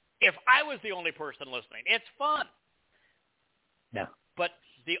if I was the only person listening. It's fun. Yeah. But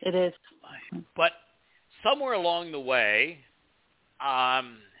it is. But somewhere along the way,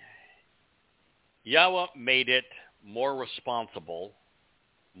 Yahweh made it more responsible,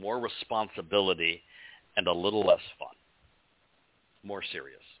 more responsibility, and a little less fun, more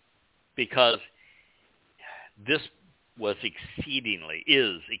serious, because this is exceedingly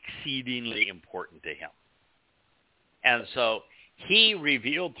important to him. And so he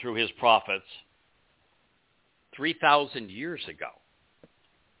revealed through his prophets 3,000 years ago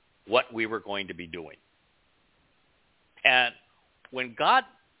what we were going to be doing. And when God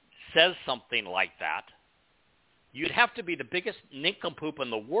says something like that, you'd have to be the biggest nincompoop in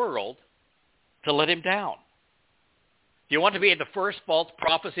the world to let him down. Do you want to be the first false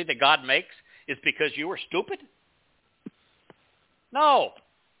prophecy that God makes is because you were stupid? No.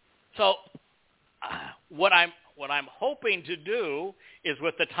 So what I'm hoping to do is,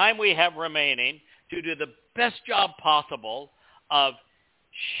 with the time we have remaining, to do the best job possible of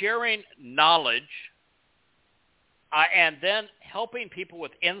sharing knowledge and then helping people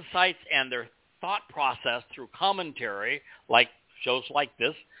with insights and their thought process through commentary, like shows like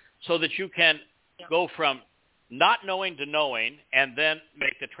this, so that you can go from not knowing to knowing and then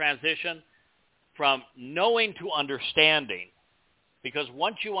make the transition from knowing to understanding. Because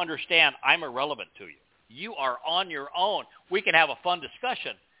once you understand, I'm irrelevant to you. You are on your own. We can have a fun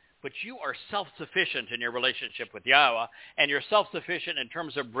discussion, but you are self-sufficient in your relationship with Yahweh, and you're self-sufficient in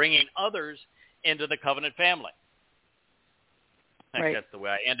terms of bringing others into the covenant family. I think that's the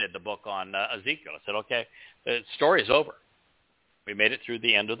way I ended the book on Ezekiel. I said, okay, the story's over. We made it through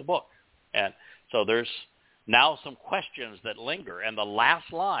the end of the book. And so there's now some questions that linger. And the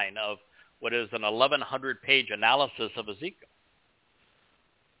last line of what is an 1,100-page analysis of Ezekiel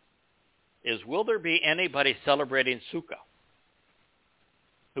is, will there be anybody celebrating Sukkah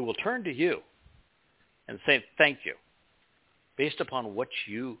who will turn to you and say, thank you. Based upon what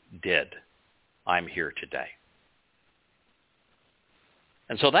you did, I'm here today.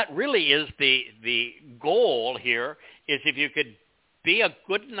 And so that really is the goal here, is if you could be a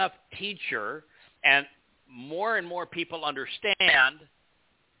good enough teacher and more people understand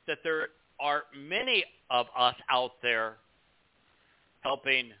that there are many of us out there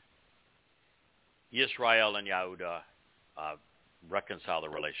helping Yisrael and Yehuda reconcile the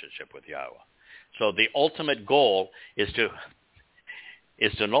relationship with Yahweh. So the ultimate goal is to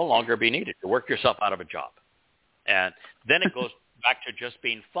no longer be needed, to work yourself out of a job. And then it goes back to just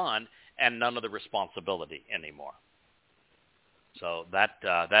being fun and none of the responsibility anymore. So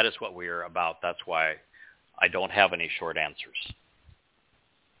that is what we're about. That's why I don't have any short answers.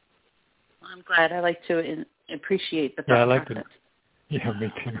 I'm glad. I like to appreciate the I like process. Yeah,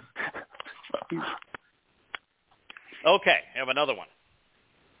 me too. Okay, I have another one.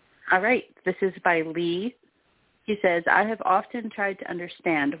 All right. This is by Lee He says, I have often tried to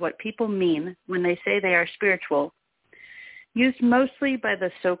understand what people mean when they say they are spiritual, used mostly by the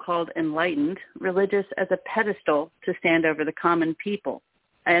so-called enlightened, religious as a pedestal to stand over the common people.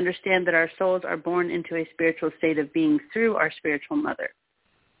 I understand that our souls are born into a spiritual state of being through our spiritual mother.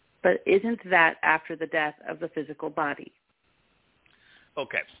 But isn't that after the death of the physical body?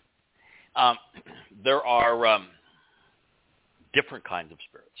 Okay. There are different kinds of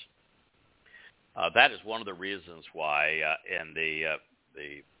spirits. That is one of the reasons why in the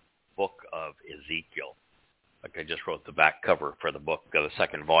book of Ezekiel, like I just wrote the back cover for the book, the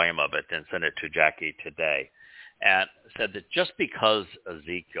second volume of it, and sent it to Jackie today, and said that just because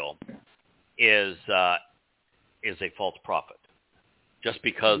Ezekiel is a false prophet, just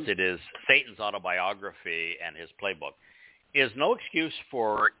because it is Satan's autobiography and his playbook, is no excuse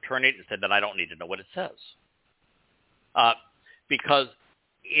for turning and saying that I don't need to know what it says. Because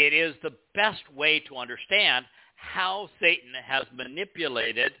it is the best way to understand how Satan has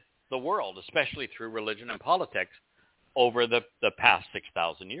manipulated the world, especially through religion and politics, over the past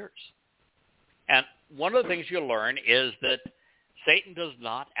 6,000 years. And one of the things you learn is that Satan does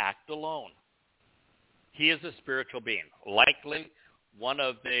not act alone. He is a spiritual being, likely one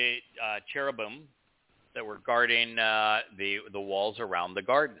of the cherubim that were guarding the walls around the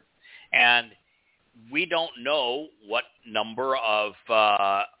garden. And we don't know what number of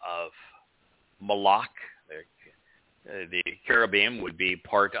Malach, the cherubim, would be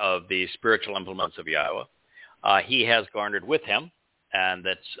part of the spiritual implements of Yahowah. He has garnered with him and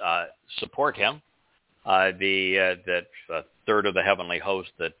that support him. That third of the heavenly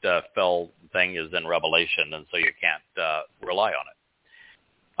host that fell thing is in Revelation, and so you can't rely on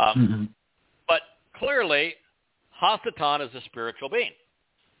it. But clearly, Hasatan is a spiritual being,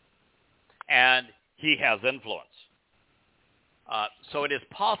 and he has influence. So it is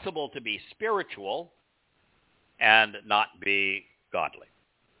possible to be spiritual and not be godly.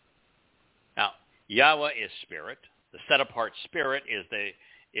 Now, Yahweh is spirit. The set-apart spirit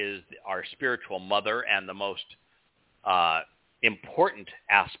is our spiritual mother and the most important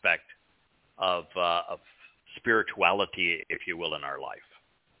aspect of spirituality, if you will, in our life.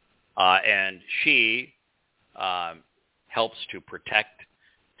 And she helps to protect,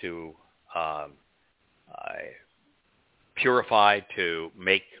 to purify, to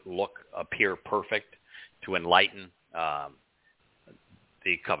make appear perfect, to enlighten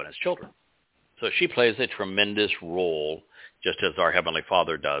the covenant's children. So she plays a tremendous role, just as our Heavenly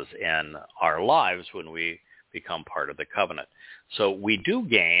Father does in our lives when we become part of the covenant. So we do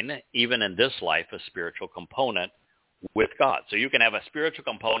gain, even in this life, a spiritual component with God. So you can have a spiritual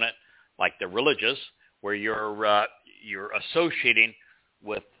component like the religious, where you're associating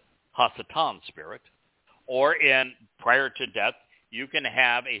with Hasatan's spirit, or prior to death, you can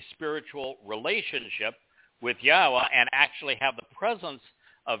have a spiritual relationship with Yahweh and actually have the presence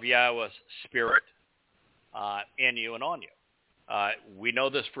of Yahweh's spirit in you and on you. We know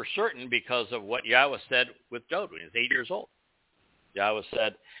this for certain because of what Yahweh said with Dode when he was 8 years old. Yahweh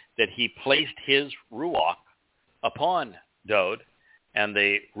said that he placed his Ruach upon Dode, and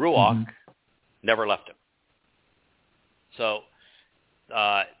the Ruach never left him. So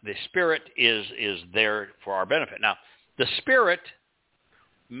the Spirit is there for our benefit. Now, the Spirit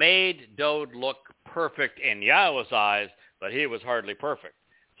made Dode look perfect in Yahweh's eyes, but he was hardly perfect.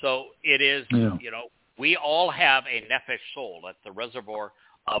 So it is, we all have a nephesh soul. That's the reservoir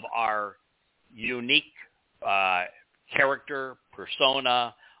of our unique character,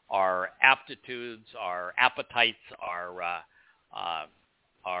 persona, our aptitudes, our appetites,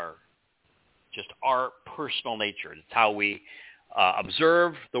 just our personal nature. It's how we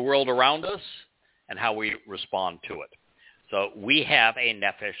observe the world around us and how we respond to it. So we have a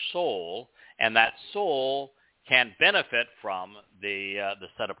nephesh soul, and that soul can benefit from the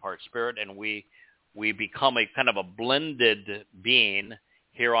set-apart spirit, and we become a kind of a blended being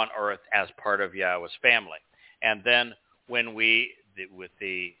here on earth as part of Yahweh's family. And then when with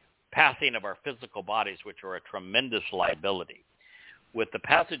the passing of our physical bodies, which are a tremendous liability, with the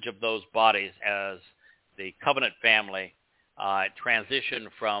passage of those bodies as the covenant family transition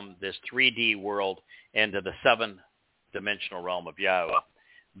from this 3D world into the 7-dimensional realm of Yahweh,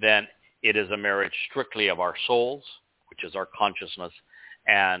 then it is a marriage strictly of our souls, which is our consciousness,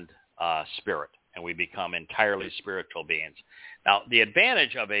 and spirit, and we become entirely spiritual beings. Now, the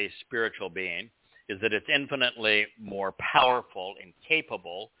advantage of a spiritual being is that it's infinitely more powerful and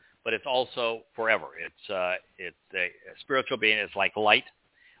capable, but it's also forever. It's a spiritual being is like light,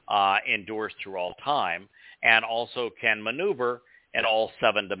 endures through all time, and also can maneuver in all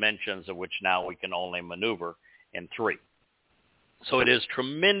 7 dimensions, of which now we can only maneuver in 3. So it is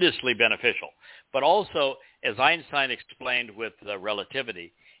tremendously beneficial. But also, as Einstein explained with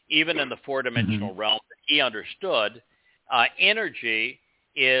relativity, even in the four-dimensional realm that he understood, energy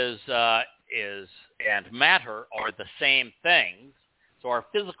is and matter are the same things. So our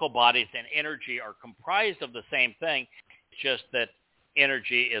physical bodies and energy are comprised of the same thing. It's just that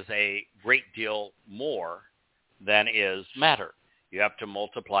energy is a great deal more than is matter. You have to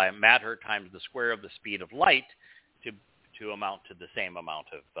multiply matter times the square of the speed of light to amount to the same amount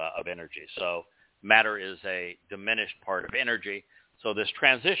of energy. So matter is a diminished part of energy. So this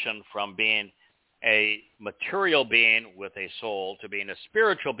transition from being a material being with a soul to being a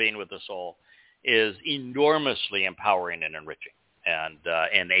spiritual being with a soul is enormously empowering and enriching and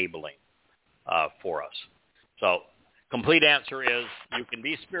enabling for us. So complete answer is you can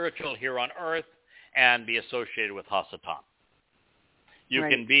be spiritual here on earth and be associated with Hasatan. You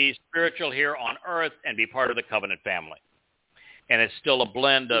can be spiritual here on earth and be part of the covenant family. And it's still a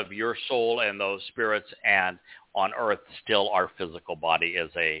blend of your soul and those spirits, and on earth still our physical body is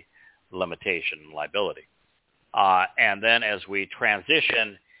a limitation and liability. And then as we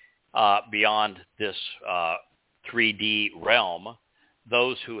transition beyond this 3D realm,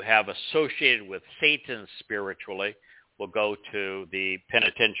 those who have associated with Satan spiritually will go to the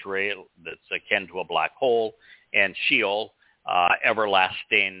penitentiary that's akin to a black hole, and Sheol,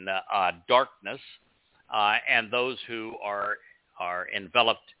 everlasting darkness. And those who are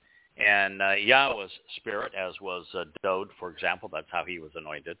enveloped in Yahweh's spirit, as was Dode, for example, that's how he was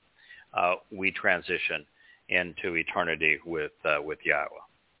anointed, we transition into eternity with Yahweh.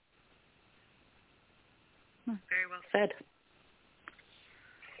 Very well said.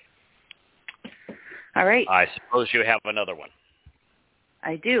 All right. I suppose you have another one.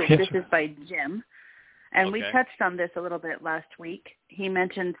 I do. Yes, this sir. is by Jim. And we touched on this a little bit last week. He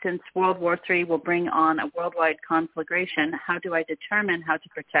mentioned since World War III will bring on a worldwide conflagration, how do I determine how to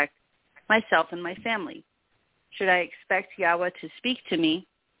protect myself and my family? Should I expect Yahweh to speak to me?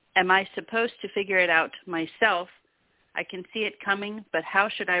 Am I supposed to figure it out myself? I can see it coming, but how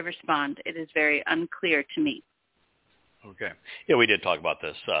should I respond? It is very unclear to me. Okay. Yeah, we did talk about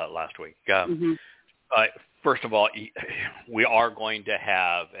this last week. First of all, we are going to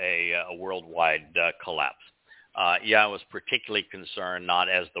have a worldwide collapse. Yahweh was particularly concerned not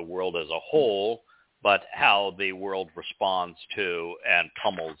as the world as a whole, but how the world responds to and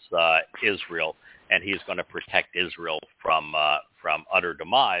pummels Israel, and he's going to protect Israel from utter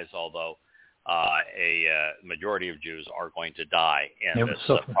demise, although a majority of Jews are going to die in this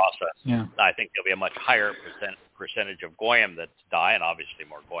process. Yeah. I think there'll be a much higher percentage of Goyim that die, and obviously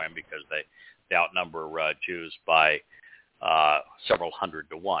more Goyim because they outnumber Jews by several hundred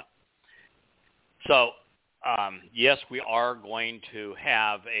to one. So, yes, we are going to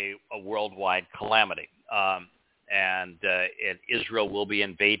have a worldwide calamity, and Israel will be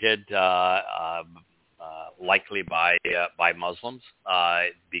invaded likely by Muslims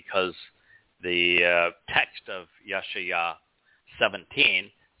because the text of Yeshaya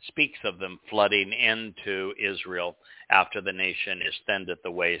 17 speaks of them flooding into Israel after the nation is thinned at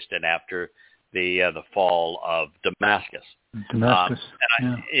the waist and after the fall of Damascus. And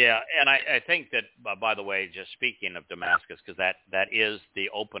I think that, by the way, just speaking of Damascus, because that is the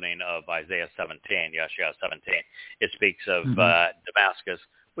opening of Isaiah 17, Yeshaya 17. It speaks of Damascus,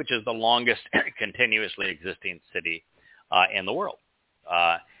 which is the longest continuously existing city in the world.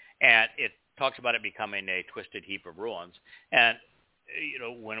 And it talks about it becoming a twisted heap of ruins. And,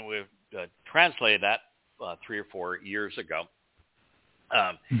 when we translated that 3 or 4 years ago,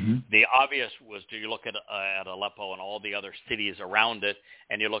 the obvious was you look at Aleppo and all the other cities around it,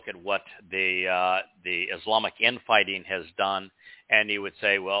 and you look at what the Islamic infighting has done, and you would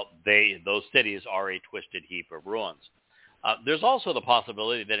say, well, those cities are a twisted heap of ruins. There's also the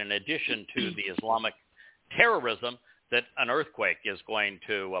possibility that in addition to the Islamic terrorism, that an earthquake is going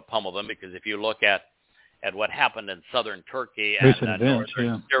to pummel them, because if you look at what happened in southern Turkey and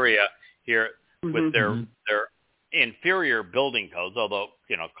northern Syria here with their inferior building codes, although,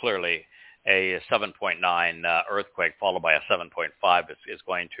 clearly a 7.9 earthquake followed by a 7.5 is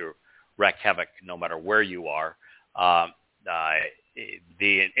going to wreak havoc no matter where you are. The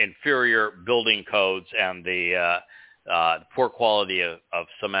inferior building codes and the poor quality of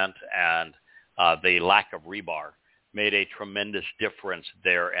cement and the lack of rebar made a tremendous difference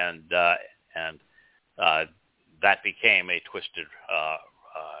there, and that became a twisted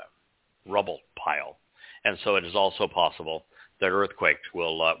rubble pile. And so it is also possible that earthquakes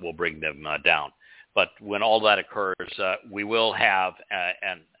will bring them down. But when all that occurs, we will have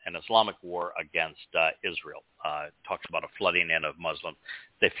an Islamic war against Israel. It talks about a flooding in of Muslims.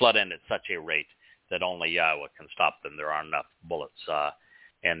 They flood in at such a rate that only Yahweh can stop them. There aren't enough bullets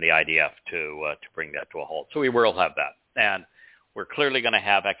and the IDF to bring that to a halt. So we will have that, and we're clearly going to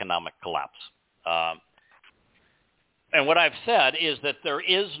have economic collapse. And what I've said is that there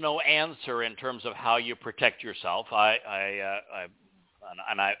is no answer in terms of how you protect yourself. I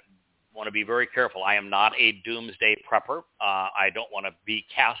want to be very careful. I am not a doomsday prepper. I don't want to be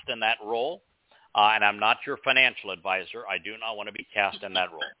cast in that role. And I'm not your financial advisor. I do not want to be cast in that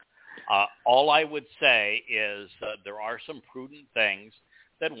role. All I would say is there are some prudent things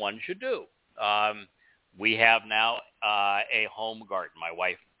that one should do. We have now a home garden. My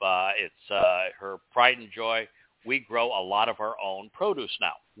wife, it's her pride and joy. We grow a lot of our own produce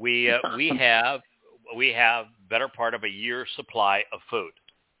now. We have better part of a year's supply of food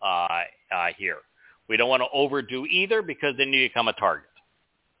here. We don't want to overdo either because then you become a target.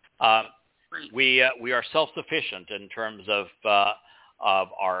 We are self-sufficient in terms of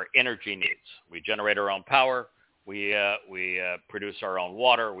our energy needs. We generate our own power. We produce our own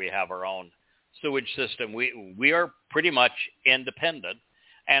water. We have our own sewage system. We are pretty much independent,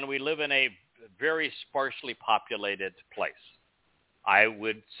 and we live in a very sparsely populated place. I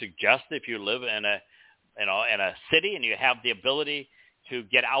would suggest if you live in a city and you have the ability to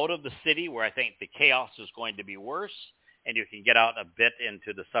get out of the city where I think the chaos is going to be worse, and you can get out a bit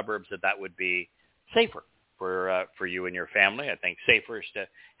into the suburbs, that would be safer for you and your family. I think safer is to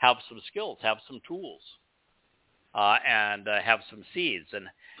have some skills, have some tools, and have some seeds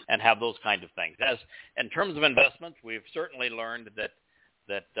and have those kinds of things. As in terms of investments, we've certainly learned that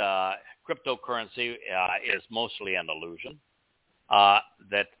cryptocurrency is mostly an illusion,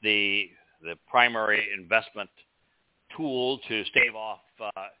 that the primary investment tool to stave off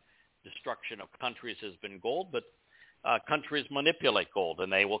destruction of countries has been gold, but countries manipulate gold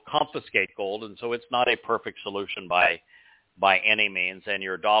and they will confiscate gold, and so it's not a perfect solution by any means, and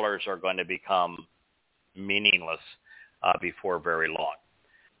your dollars are going to become meaningless before very long.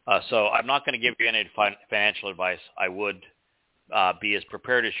 So I'm not going to give you any financial advice. I would be as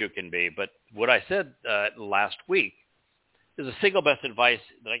prepared as you can be. But what I said last week is the single best advice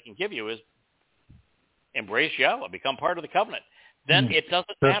that I can give you is embrace Yahweh, become part of the covenant. Then it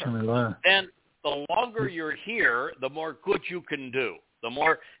doesn't matter. Then the longer you're here, the more good you can do, the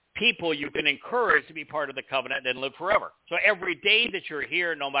more people you can encourage to be part of the covenant and live forever. So every day that you're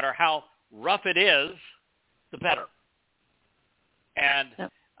here, no matter how rough it is, the better. And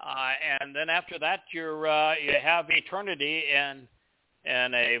and then after that, you have eternity in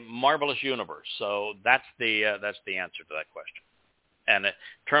a marvelous universe. So that's the answer to that question. And in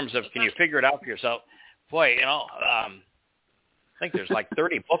terms of can you figure it out for yourself, boy, I think there's like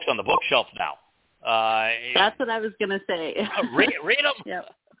 30 books on the bookshelf now. That's what I was going to say. read them.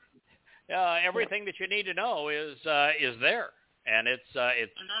 Yep. Everything that you need to know is there, and it's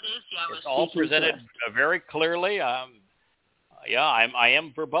all presented very clearly. I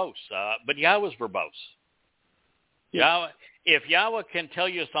am verbose, but Yahweh's verbose. Yahweh, if Yahweh can tell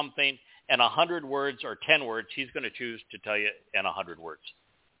you something in 100 words or 10 words, he's going to choose to tell you in 100 words,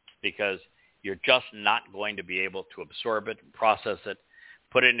 because you're just not going to be able to absorb it, process it,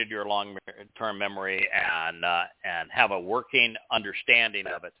 put it into your long-term memory, and have a working understanding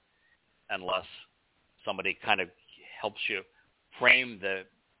of it, unless somebody kind of helps you paints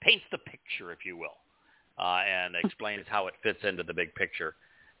the picture, if you will, and explains how it fits into the big picture.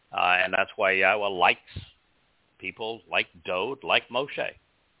 And that's why Yahweh likes people like Dode, like Moshe.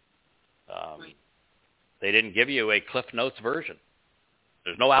 They didn't give you a Cliff Notes version.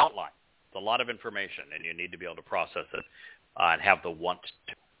 There's no outline. It's a lot of information, and you need to be able to process it and have the want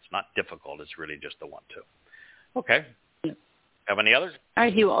to. It's not difficult. It's really just the want to. Okay. Yeah. Have any others? All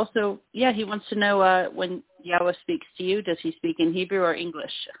right. He wants to know when Yahweh speaks to you, does he speak in Hebrew or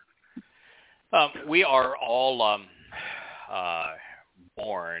English? We are all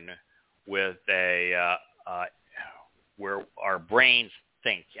born with where our brains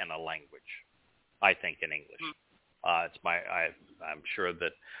think in a language. I think in English. I'm sure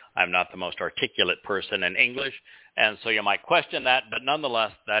that I'm not the most articulate person in English, and so you might question that, but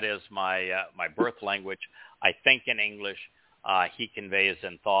nonetheless, that is my birth language. I think in English. He conveys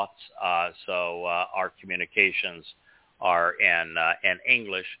in thoughts, so our communications are in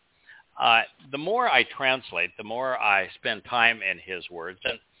English. The more I translate, the more I spend time in his words,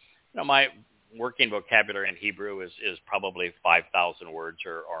 and my working vocabulary in Hebrew is probably 5,000 words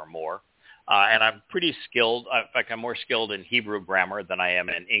or more. And I'm pretty skilled. In fact, I'm more skilled in Hebrew grammar than I am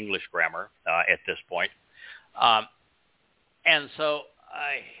in English grammar at this point. And so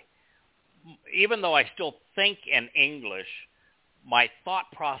even though I still think in English, my thought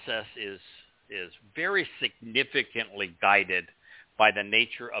process is very significantly guided by the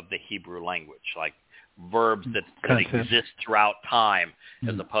nature of the Hebrew language. Like verbs that exist throughout time,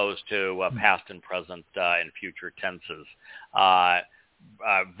 as opposed to past and present and future tenses.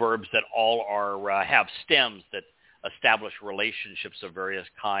 Verbs that all have stems that establish relationships of various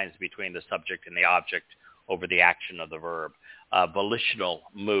kinds between the subject and the object over the action of the verb. Volitional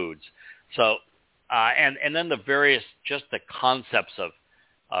moods. So, and then the various, just the concepts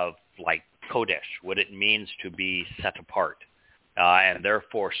of like kodesh, what it means to be set apart, and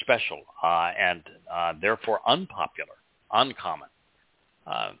therefore special, and therefore unpopular, uncommon.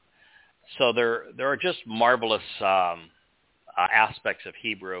 So there are just marvelous aspects of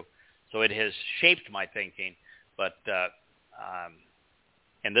Hebrew. So it has shaped my thinking, but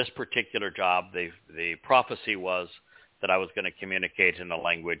in this particular job, the prophecy was that I was going to communicate in a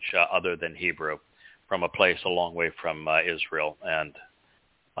language other than Hebrew, from a place a long way from Israel, and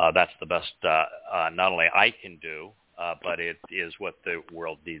that's the best not only I can do, but it is what the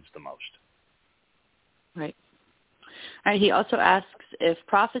world needs the most. Right. All right. He also asks if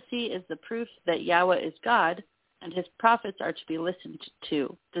prophecy is the proof that Yahweh is God and his prophets are to be listened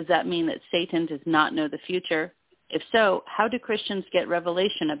to. Does that mean that Satan does not know the future? If so, how do Christians get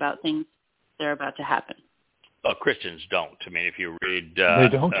revelation about things that are about to happen? Well, Christians don't. I mean, if you read, they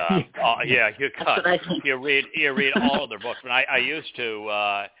don't. You read all of their books. And I used to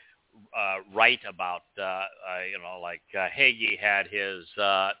write about, like Hagee had his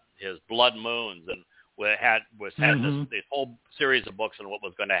blood moons, and had this whole series of books on what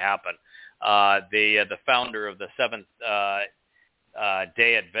was going to happen. The founder of the Seventh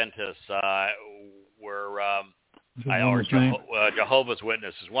Day Adventists were Jehovah's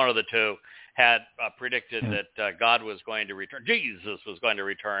Witnesses, one of the two, had predicted that God was going to return. Jesus was going to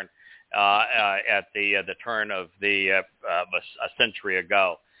return at the turn of a century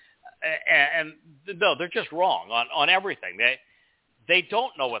ago, and no, they're just wrong on everything. They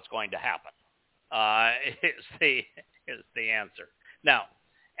don't know what's going to happen. Is the answer. Now,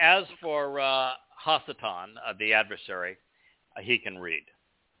 as for Hasatan, the adversary, he can read.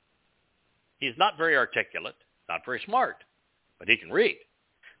 He's not very articulate, not very smart, but he can read.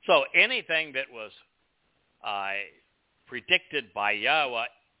 So anything that was predicted by Yahweh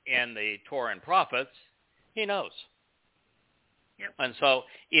in the Torah and prophets, he knows. Yep. And so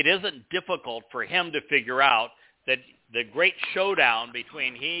it isn't difficult for him to figure out that the great showdown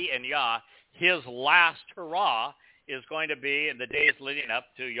between he and Yah, his last hurrah, is going to be in the days leading up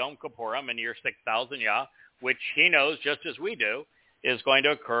to Yom Kippurim in year 6000 Yah, which he knows just as we do, is going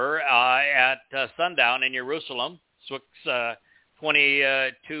to occur at sundown in Jerusalem,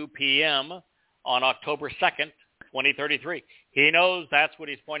 22 p.m. on October 2nd, 2033. He knows that's what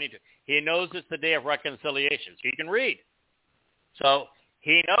he's pointing to. He knows it's the day of reconciliation. He can read. So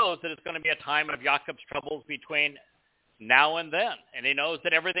he knows that it's going to be a time of Jacob's troubles between now and then. And he knows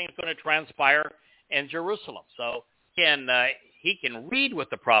that everything is going to transpire in Jerusalem. So he can read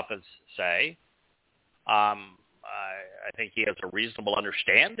what the prophets say. I think he has a reasonable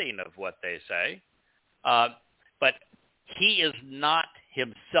understanding of what they say. But he is not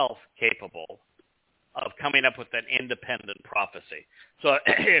himself capable of coming up with an independent prophecy. So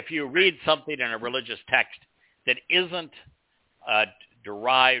if you read something in a religious text that isn't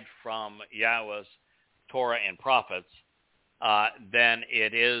derived from Yahweh's Torah and prophets, then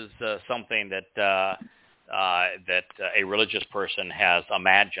it is something that a religious person has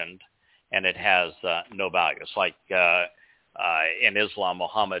imagined, and it has no value. It's like in Islam,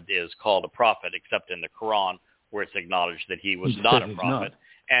 Muhammad is called a prophet, except in the Quran, where it's acknowledged that he was not a prophet,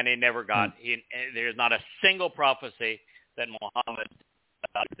 and he never got. There's not a single prophecy that Muhammad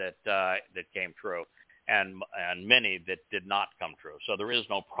that came true, and many that did not come true. So there is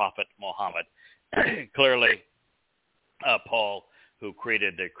no prophet Muhammad. Clearly, Paul, who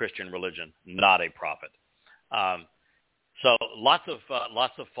created the Christian religion, not a prophet. So lots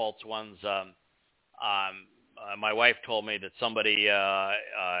of false ones. My wife told me that somebody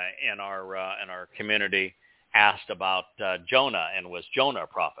in our community asked about Jonah, and was Jonah a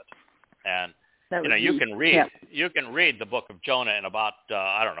prophet? And you can read the book of Jonah in about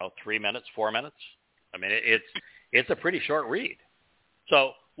 3 minutes, 4 minutes. I mean, it's a pretty short read.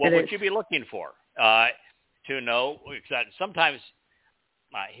 So what would you be looking for to know? Sometimes.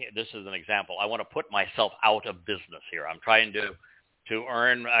 This is an example. I want to put myself out of business here. I'm trying to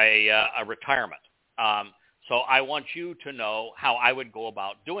earn a retirement. So I want you to know how I would go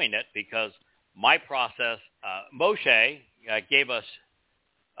about doing it, because my process, Moshe gave us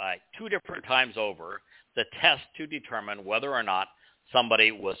 2 different times over the test to determine whether or not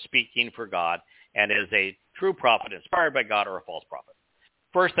somebody was speaking for God and is a true prophet inspired by God or a false prophet.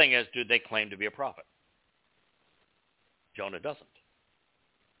 First thing is, do they claim to be a prophet? Jonah doesn't.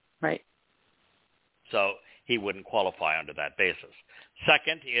 Right. So he wouldn't qualify under that basis.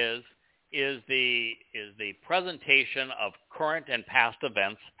 Second is the presentation of current and past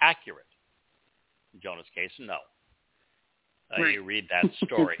events accurate? In Jonah's case, no. Right. You read that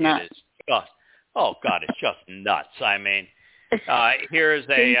story, it is just, oh God, it's just nuts. I mean, here's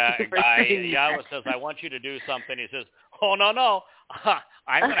a guy, Yahweh says, I want you to do something. He says, oh, no,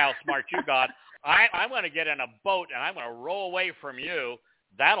 I'm going to outsmart you, God. I'm going to get in a boat and I'm going to row away from you.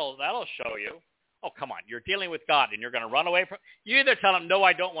 That'll show you. Oh, come on. You're dealing with God and you're going to run away from. You either tell him, no,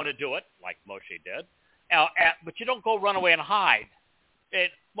 I don't want to do it, like Moshe did, but you don't go run away and hide.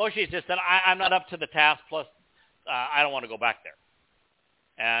 Moshe just said, I'm not up to the task, plus I don't want to go back there.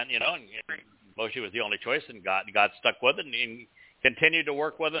 And, Moshe was the only choice, and God stuck with it and continued to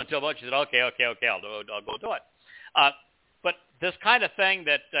work with it until Moshe said, okay, I'll go do it. But this kind of thing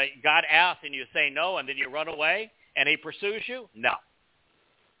that God asks and you say no and then you run away and he pursues you, no.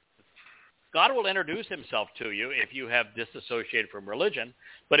 God will introduce himself to you if you have disassociated from religion.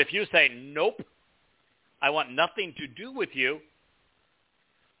 But if you say, nope, I want nothing to do with you,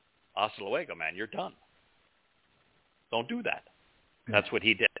 hasta luego, man, you're done. Don't do that. That's what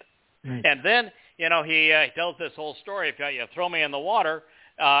he did. Right. And then, he tells this whole story. If you throw me in the water,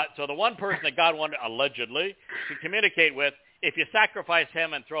 so the one person that God wanted, allegedly, to communicate with, if you sacrifice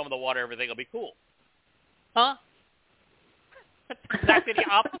him and throw him in the water, everything will be cool. Huh? That's exactly the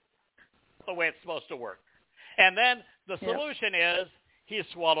opposite of the way it's supposed to work. And then the solution is he's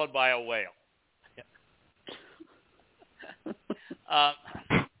swallowed by a whale.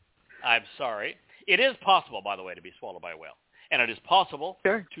 I'm sorry. It is possible, by the way, to be swallowed by a whale. And it is possible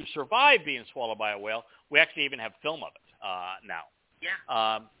to survive being swallowed by a whale. We actually even have film of it now.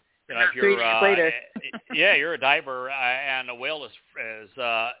 Yeah. If you're 3 days later. you're a diver and a whale is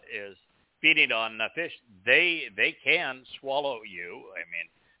feeding on fish, they can swallow you. I mean,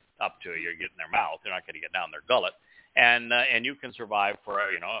 up to you're getting their mouth. They're not going to get down their gullet, and you can survive for a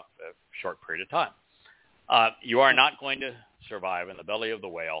short period of time. You are not going to survive in the belly of the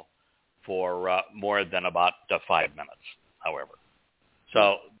whale for more than about 5 minutes. However,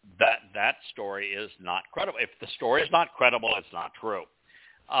 so that story is not credible. If the story is not credible, it's not true.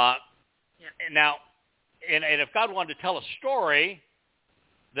 Now, and if God wanted to tell a story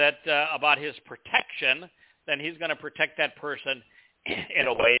that about his protection, then he's going to protect that person in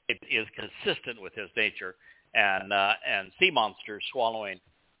a way that is consistent with his nature. And sea monsters swallowing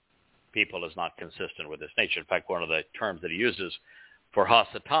people is not consistent with his nature. In fact, one of the terms that he uses for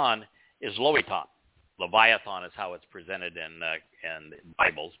Hasatan is Loitan. Leviathan is how it's presented in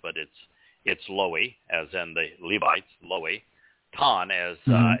Bibles, but it's Loi, as in the Levites, Loi. Tan as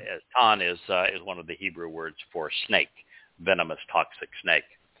Tan is one of the Hebrew words for snake, venomous, toxic snake.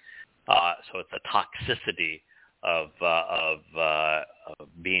 So it's a toxicity of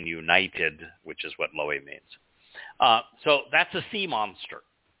being united, which is what Loi means. So that's a sea monster.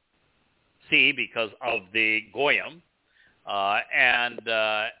 Sea because of the goyim. And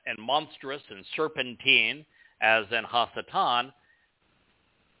monstrous and serpentine, as in Hasatan.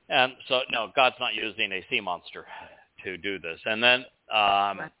 And so, no, God's not using a sea monster to do this. And then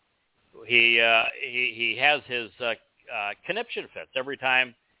he has his conniption fits. Every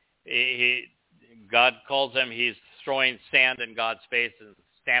time God calls him, he's throwing sand in God's face and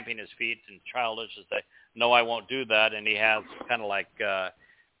stamping his feet and childish to say, no, I won't do that. And he has kind of like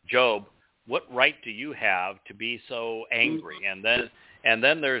Job, what right do you have to be so angry? And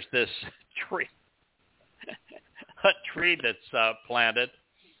then there's this tree, a tree that's planted,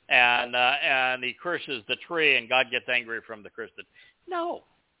 and he curses the tree, and God gets angry from the curse. No.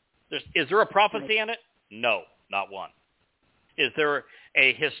 Is there a prophecy in it? No, not one. Is there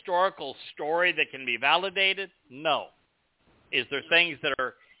a historical story that can be validated? No. Is there things that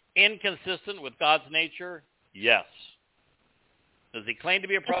are inconsistent with God's nature? Yes. Does he claim to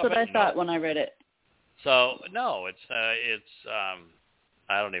be a prophet? That's what I thought when I read it. So no, it's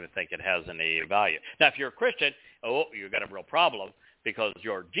I don't even think it has any value. Now, if you're a Christian, you've got a real problem because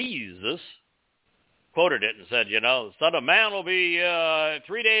your Jesus quoted it and said, the Son of Man will be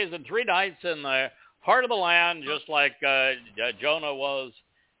 3 days and 3 nights in the heart of the land, just like Jonah was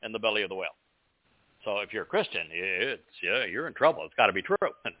in the belly of the whale. So if you're a Christian, you're in trouble. It's got to be true.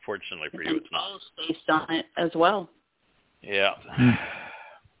 Unfortunately for you, it's not. Based on it as well. Yeah.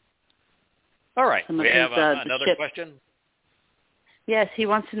 All right. We have another question. Yes, he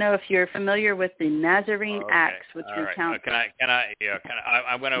wants to know if you're familiar with the Nazarene Acts, which recount. Can I?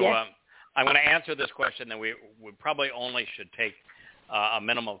 I'm going to answer this question. Then we probably only should take a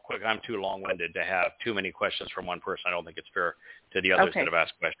minimum quick. I'm too long-winded to have too many questions from one person. I don't think it's fair to the others that have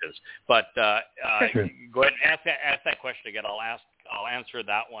asked questions. But go ahead and ask that question again. I'll answer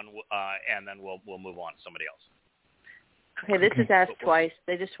that one, and then we'll move on to somebody else. Okay, this is asked twice.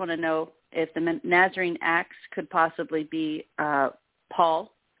 They just want to know if the Nazarene Acts could possibly be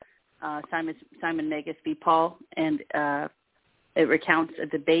Paul, Simon Magus be Paul, and it recounts a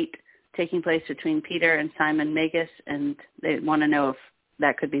debate taking place between Peter and Simon Magus, and they want to know if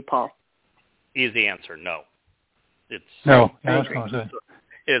that could be Paul. Easy answer, no. It's no. It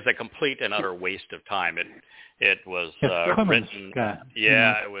is a complete and utter waste of time. It was written.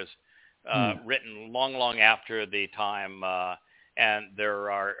 It was written long after the time, and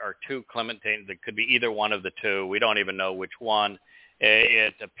there are two Clementines. That could be either one of the two. We don't even know which one.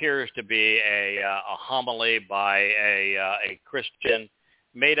 It appears to be a homily by a Christian,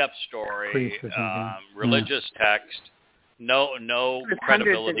 made-up story, religious text. No credibility.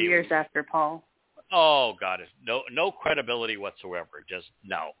 Hundreds of years after Paul. Oh God, no credibility whatsoever. Just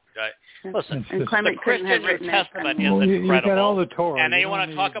no. Listen, and Clement the Christian New Testament is incredible, you got all the Torah. And they want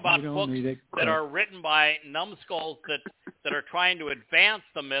to talk about books that are written by numbskulls that are trying to advance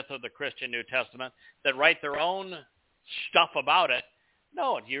the myth of the Christian New Testament, that write their own stuff about it.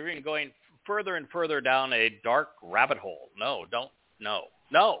 No, you're going further and further down a dark rabbit hole. No, don't. No.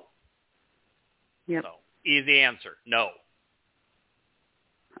 Yep. So, easy answer. No.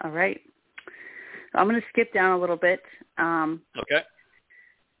 All right. I'm going to skip down a little bit. Okay.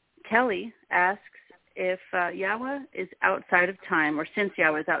 Kelly asks if Yahweh is outside of time, or since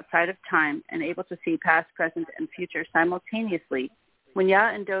Yahweh is outside of time and able to see past, present, and future simultaneously, when Yah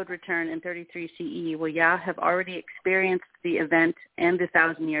and Dod return in 33 CE, will Yah have already experienced the event and the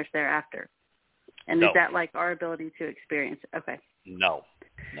 1,000 years thereafter? And is that like our ability to experience? Okay. No,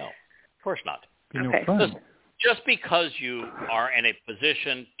 of course not. Okay. Listen, just because you are in a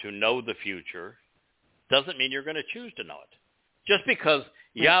position to know the future doesn't mean you're going to choose to know it. Just because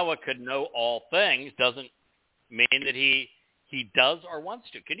Yahweh could know all things doesn't mean that he does or wants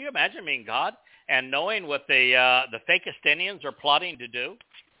to. Can you imagine being God and knowing what the Fakistinians are plotting to do?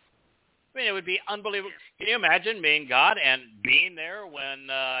 I mean, it would be unbelievable. Can you imagine being God and being there when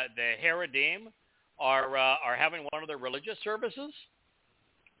the Haredim are having one of their religious services?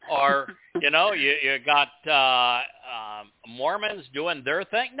 Or, you got Mormons doing their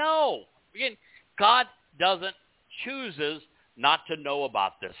thing? No. Again, God chooses not to know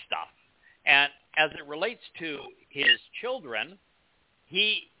about this stuff. And as it relates to his children,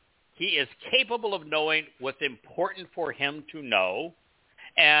 he is capable of knowing what's important for him to know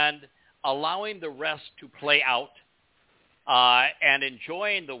and allowing the rest to play out and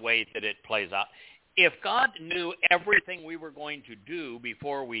enjoying the way that it plays out. If God knew everything we were going to do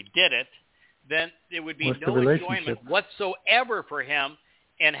before we did it, then there would be no enjoyment whatsoever for him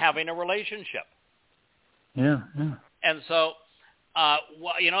in having a relationship. Yeah. And so,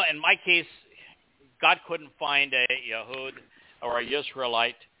 in my case, God couldn't find a Yehud or a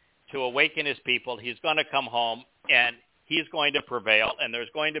Yisraelite to awaken his people. He's going to come home, and he's going to prevail, and there's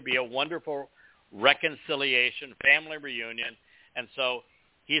going to be a wonderful reconciliation, family reunion. And so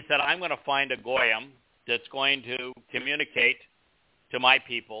he said, I'm going to find a Goyim that's going to communicate to my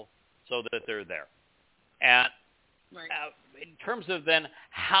people so that they're there. And in terms of then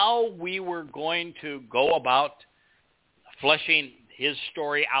how we were going to go about fleshing his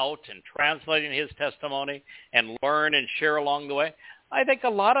story out and translating his testimony and learn and share along the way, I think a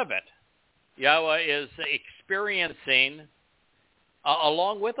lot of it Yahweh is experiencing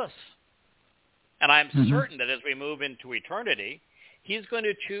along with us. And I'm certain that as we move into eternity, he's going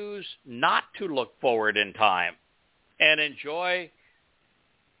to choose not to look forward in time and enjoy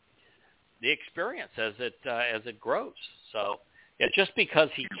the experience as it grows. So just because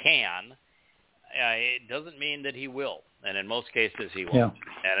he can, it doesn't mean that he will. And in most cases, he won't. Yeah.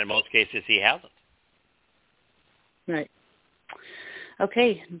 And in most cases, he hasn't. Right.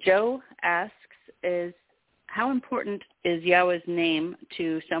 Okay. Joe asks, how important is Yahweh's name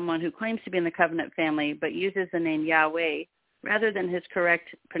to someone who claims to be in the covenant family but uses the name Yahweh rather than his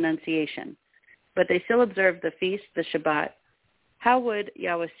correct pronunciation? But they still observe the feast, the Shabat. How would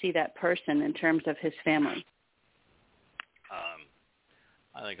Yahweh see that person in terms of his family?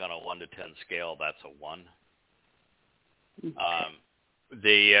 I think on a 1 to 10 scale, that's a 1. Okay.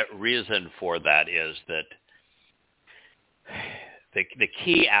 The reason for that is that the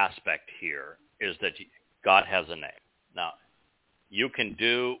key aspect here is that God has a name. Now, you can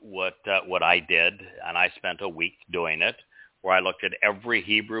do what I did, and I spent a week doing it, where I looked at every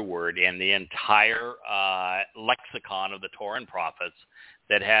Hebrew word in the entire lexicon of the Torah and prophets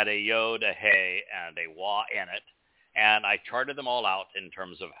that had a yod, a hey, and a wah in it, and I charted them all out in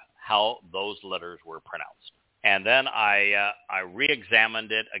terms of how those letters were pronounced. And then I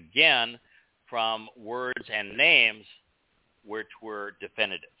re-examined it again from words and names which were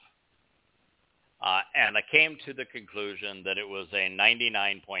definitive. And I came to the conclusion that it was a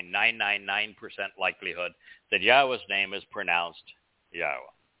 99.999% likelihood that Yahweh's name is pronounced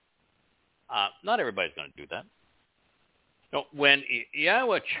Yahweh. Not everybody's going to do that. No, when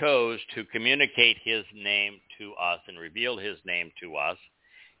Yahweh chose to communicate his name to us and reveal his name to us,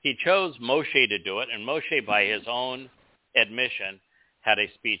 he chose Moshe to do it, and Moshe, by his own admission, had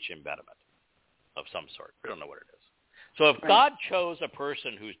a speech impediment of some sort. We don't know what it is. So if God chose a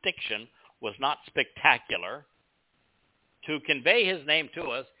person whose diction was not spectacular to convey his name to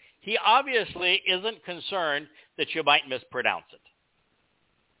us, he obviously isn't concerned that you might mispronounce it.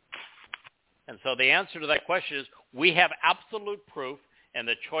 And so the answer to that question is we have absolute proof in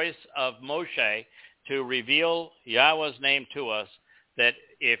the choice of Moshe to reveal Yahweh's name to us that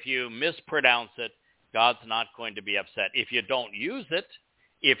if you mispronounce it, God's not going to be upset. If you don't use it,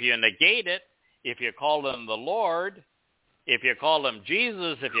 if you negate it, if you call him the Lord, if you call him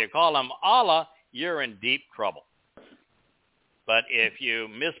Jesus, if you call him Allah, you're in deep trouble. But if you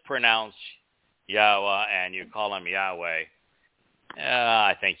mispronounce Yahweh and you call him Yahweh,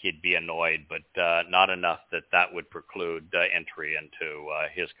 I think he'd be annoyed, but not enough that would preclude entry into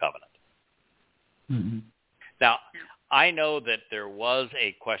his covenant. Mm-hmm. Now, I know that there was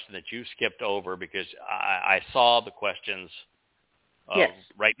a question that you skipped over because I saw the questions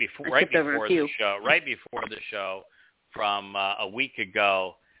right before the show from a week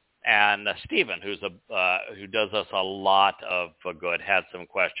ago, and Stephen, who does us a lot of good, had some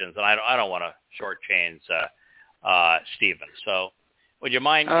questions, and I don't want to shortchange Stephen. So, would you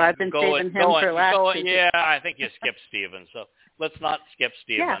mind? I've been saving him for last week. Yeah, I think you skipped Stephen. So let's not skip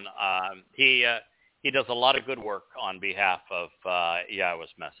Stephen. Yeah. He does a lot of good work on behalf of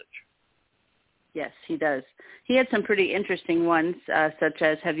Yahweh's message. Yes, he does. He had some pretty interesting ones, such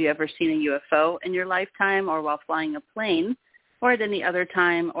as, have you ever seen a UFO in your lifetime or while flying a plane or at any other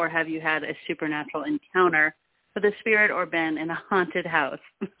time, or have you had a supernatural encounter with a spirit or been in a haunted house?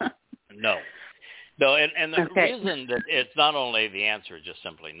 No, and the reason that it's not only the answer is just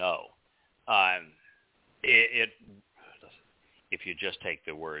simply no. If you just take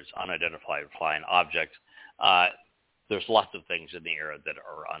the words unidentified flying objects, there's lots of things in the air that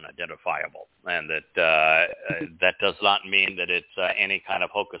are unidentifiable, and that does not mean that it's any kind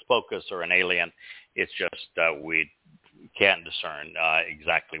of hocus pocus or an alien. It's just we can't discern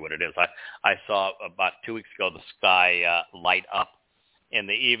exactly what it is. I saw about 2 weeks ago the sky light up in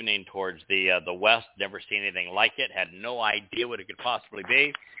the evening towards the west. Never seen anything like it. Had no idea what it could possibly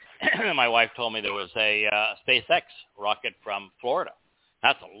be. My wife told me there was a SpaceX rocket from Florida.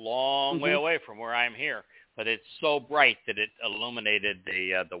 That's a long way away from where I'm here, but it's so bright that it illuminated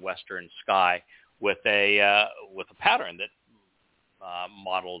the western sky with a pattern that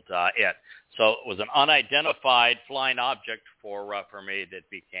modeled it. So it was an unidentified flying object for me that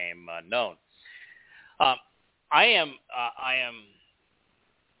became known. I am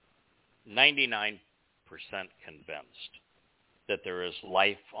 99% convinced that there is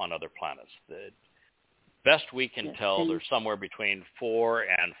life on other planets. The best we can tell, there's somewhere between 400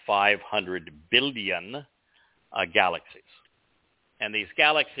 and 500 billion galaxies. And these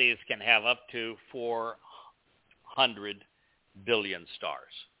galaxies can have up to 400 billion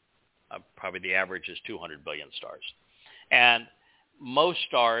stars. Probably the average is 200 billion stars. And most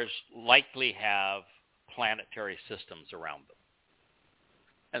stars likely have planetary systems around them.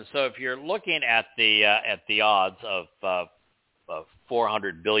 And so if you're looking at the odds of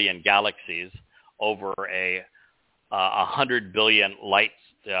 400 billion galaxies over a 100 billion light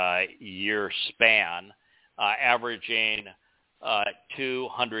year span, averaging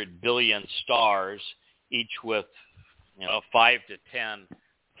 200 billion stars, each with 5 to 10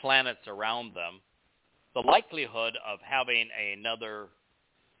 planets around them, the likelihood of having another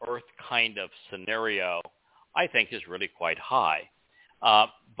Earth kind of scenario, I think, is really quite high.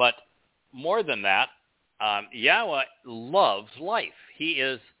 But more than that, Yahweh loves life.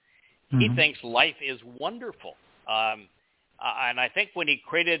 He thinks life is wonderful. And I think when he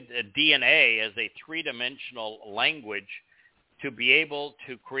created DNA as a three-dimensional language to be able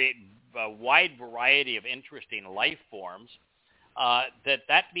to create a wide variety of interesting life forms,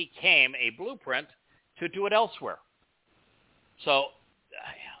 that became a blueprint to do it elsewhere. So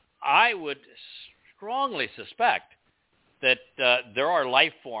I would strongly suspect that there are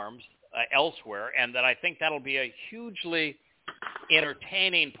life forms elsewhere, and that I think that'll be a hugely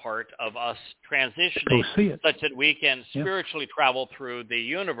entertaining part of us transitioning such that we can spiritually travel through the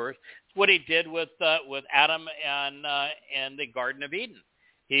universe. It's what he did with Adam and the Garden of Eden.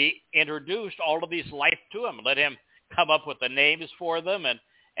 He introduced all of these life to him, let him come up with the names for them,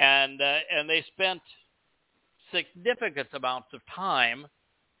 and they spent significant amounts of time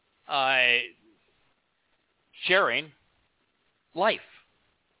sharing life.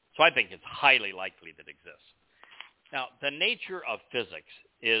 So I think it's highly likely that it exists. Now, the nature of physics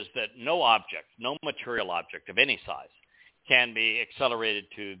is that no object, no material object of any size, can be accelerated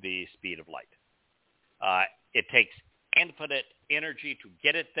to the speed of light. It takes infinite energy to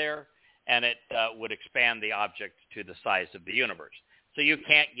get it there, and it would expand the object to the size of the universe. So you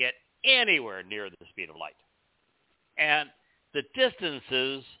can't get anywhere near the speed of light. And the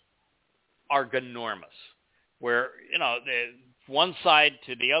distances are ginormous, where, one side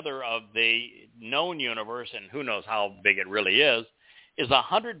to the other of the known universe, and who knows how big it really is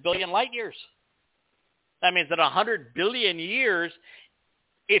 100 billion light years. That means that 100 billion years,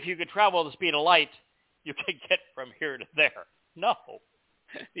 if you could travel the speed of light, you could get from here to there. No,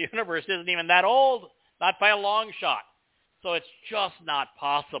 the universe isn't even that old, not by a long shot. So it's just not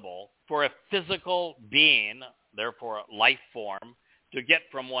possible for a physical being, therefore a life form, to get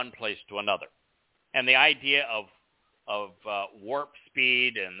from one place to another. And the idea of warp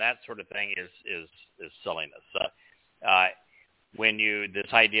speed and that sort of thing is silliness.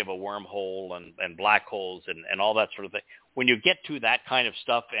 This idea of a wormhole and black holes and all that sort of thing, when you get to that kind of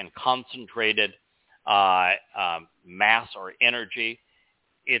stuff and concentrated mass or energy,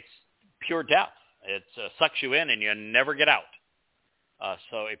 it's pure death. It sucks you in and you never get out.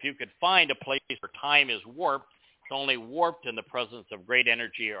 So if you could find a place where time is warped, it's only warped in the presence of great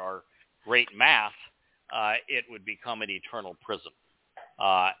energy or great mass, it would become an eternal prison.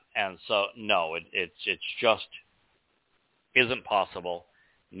 And so, no, it just isn't possible.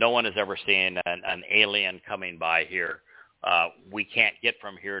 No one has ever seen an alien coming by here. We can't get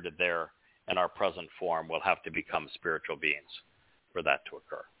from here to there in our present form. We'll have to become spiritual beings for that to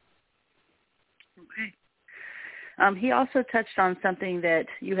occur. Okay. He also touched on something that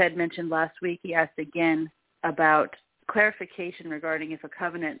you had mentioned last week. He asked again about clarification regarding if a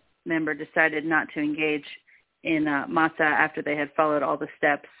covenant member decided not to engage in matzah after they had followed all the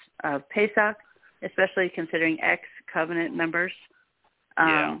steps of Pesach, especially considering ex-covenant members.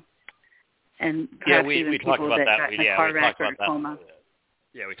 And perhaps even people talked about that that. got in a car wreck or a coma.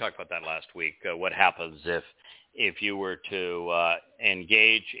 Yeah, we talked about that last week. What happens if you were to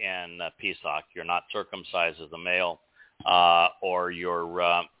engage in Pesach, you're not circumcised as a male, or you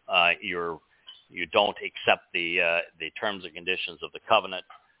don't accept the terms and conditions of the covenant,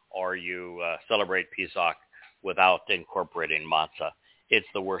 or you celebrate Pesach without incorporating matzah. It's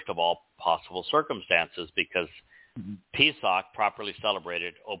the worst of all possible circumstances because Pesach, properly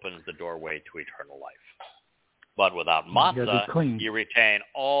celebrated, opens the doorway to eternal life. But without matzah, you retain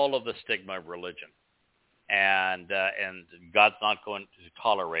all of the stigma of religion. And God's not going to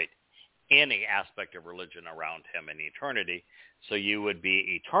tolerate any aspect of religion around him in eternity. So you would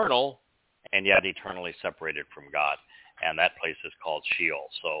be eternal and yet eternally separated from God. And that place is called Sheol.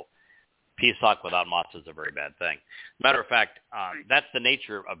 So Pesach without matzah is a very bad thing. Matter of fact, that's the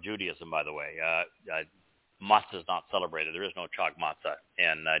nature of Judaism, by the way. Matzah is not celebrated. There is no chag matzah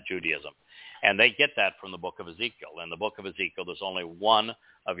in Judaism. And they get that from the book of Ezekiel. In the book of Ezekiel, there's only one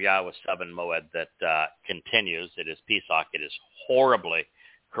of Yahweh's 7 moed that continues. It is Pesach. It is horribly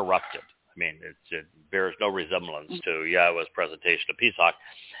corrupted. I mean, it bears no resemblance to Yahweh's presentation of Pesach.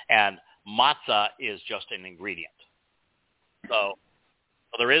 And matzah is just an ingredient. So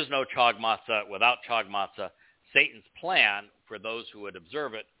there is no chag matzah. Without chag matzah, Satan's plan for those who would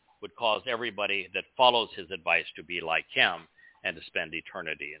observe it would cause everybody that follows his advice to be like him and to spend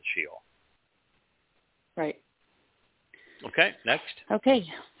eternity in Sheol. Right. Okay, next. Okay.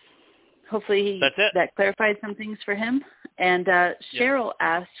 Hopefully that clarified some things for him. And Cheryl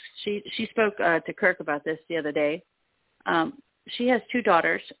asked, she spoke to Kirk about this the other day. She has 2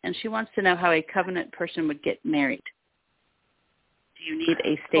 daughters, and she wants to know how a covenant person would get married. Do you need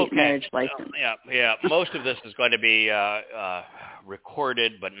a state marriage license? Yeah. Most of this is going to be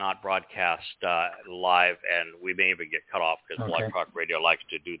recorded but not broadcast live, and we may even get cut off because Blog Talk Radio likes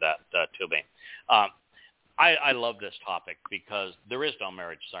to do that to me. I love this topic because there is no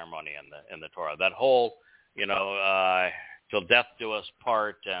marriage ceremony in the Torah. That whole, till death do us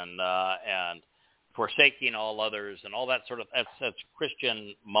part, and forsaking all others, and all that sort of that's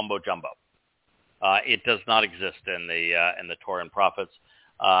Christian mumbo jumbo. It does not exist in the Torah and prophets.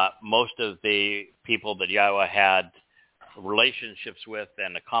 Most of the people that Yahweh had relationships with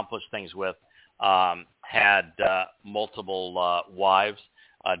and accomplished things with had multiple wives.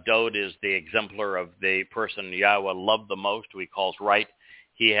 Dode is the exemplar of the person Yahweh loved the most, who he calls right.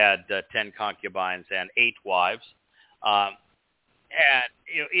 He had 10 concubines and 8 wives. And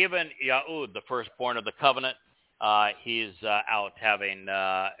even Yahud, the firstborn of the covenant, he's out having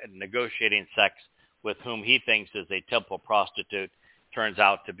negotiating sex with whom he thinks is a temple prostitute turns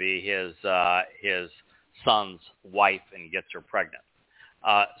out to be his son's wife and gets her pregnant.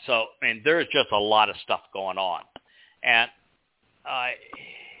 So, I mean, there's just a lot of stuff going on. And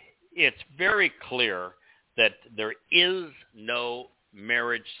it's very clear that there is no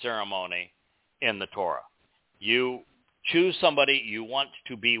marriage ceremony in the Torah. You choose somebody you want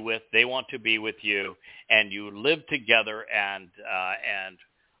to be with, they want to be with you, and you live together and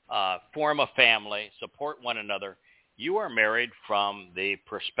form a family, support one another. You are married from the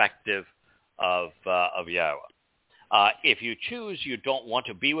perspective of Yahowah. If you choose you don't want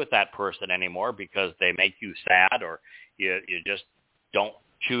to be with that person anymore because they make you sad, or you just don't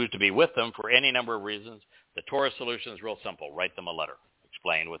choose to be with them for any number of reasons, the Torah solution is real simple. Write them a letter.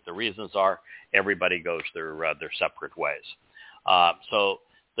 Explain what the reasons are. Everybody goes their separate ways. So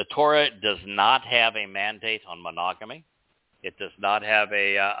the Torah does not have a mandate on monogamy. It does not have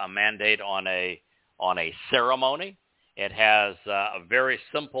a mandate on a ceremony. It has a very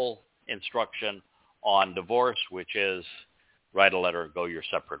simple instruction on divorce, which is write a letter, go your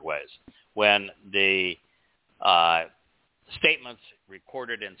separate ways. When the statements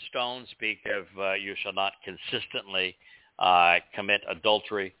recorded in stone speak of you shall not consistently commit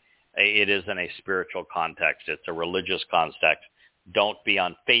adultery, it is in a spiritual context. It's a religious context. Don't be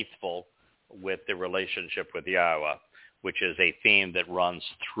unfaithful with the relationship with Yahowah, which is a theme that runs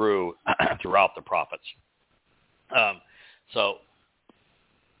throughout the prophets. So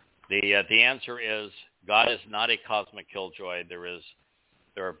the answer is God is not a cosmic killjoy.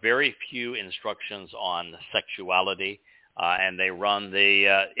 There are very few instructions on sexuality, and they run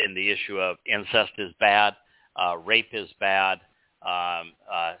in the issue of incest is bad, rape is bad,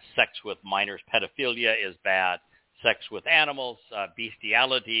 sex with minors, pedophilia is bad, sex with animals,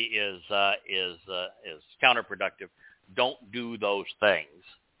 bestiality is counterproductive. Don't do those things.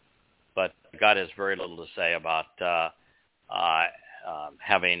 But God has very little to say about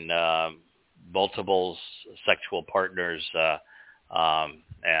having multiple sexual partners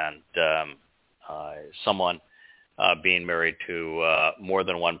and someone being married to more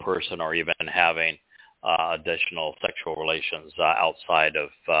than one person, or even having additional sexual relations outside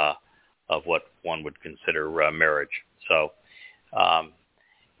of what one would consider marriage. So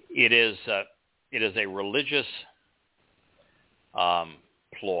it is a religious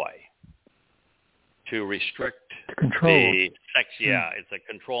ploy to restrict the sex. Yeah, it's a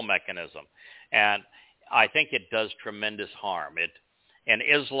control mechanism. And I think it does tremendous harm. In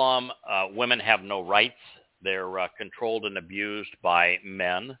Islam, women have no rights. They're controlled and abused by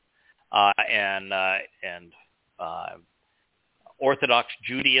men. And Orthodox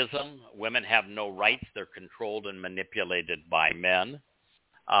Judaism, women have no rights. They're controlled and manipulated by men.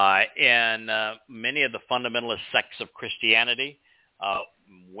 And many of the fundamentalist sects of Christianity,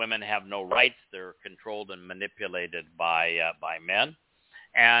 women have no rights. They're controlled and manipulated by men.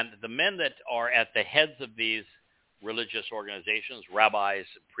 And the men that are at the heads of these religious organizations, rabbis,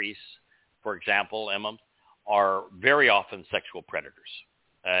 priests, for example, imams, are very often sexual predators.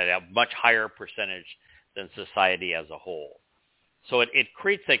 They have much higher percentage than society as a whole. So it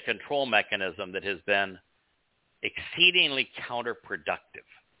creates a control mechanism that has been exceedingly counterproductive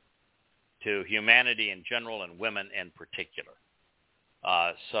to humanity in general and women in particular.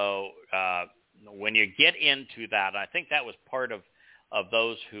 So when you get into that, I think that was part of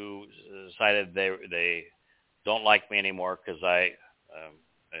those who decided they don't like me anymore because I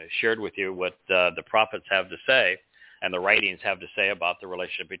shared with you what the prophets have to say and the writings have to say about the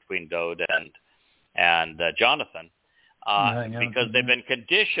relationship between Dod and Jonathan, because they've been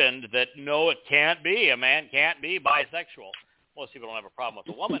conditioned that no, it can't be. A man can't be bisexual. Most people don't have a problem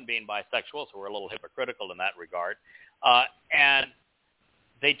with a woman being bisexual, so we're a little hypocritical in that regard. And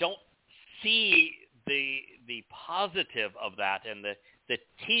they don't see the positive of that and the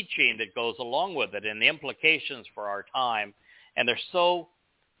teaching that goes along with it and the implications for our time. And they're so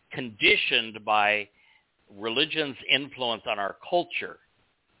conditioned by religion's influence on our culture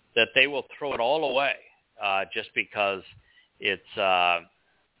that they will throw it all away just because it's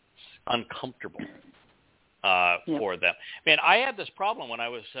uncomfortable for them. Man, I had this problem when I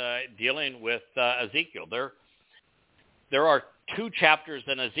was dealing with Ezekiel. There are two chapters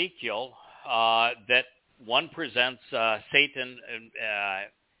in Ezekiel that one presents Satan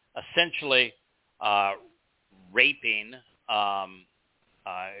essentially raping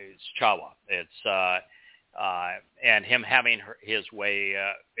Towrah. It's and him having his way,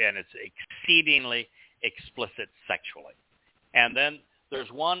 and it's exceedingly explicit sexually. And then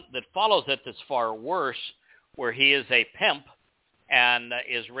there's one that follows it that's far worse, where he is a pimp, and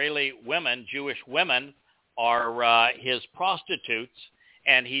Israeli women, Jewish women, are his prostitutes,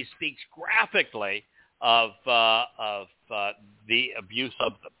 and he speaks graphically of the abuse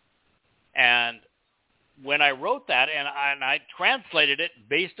of them. And when I wrote that, and I translated it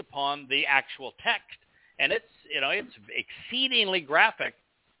based upon the actual text, and it's exceedingly graphic,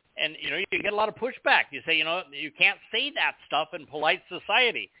 and you get a lot of pushback. You say you can't say that stuff in polite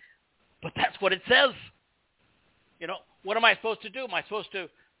society, but that's what it says. What am I supposed to do? Am I supposed to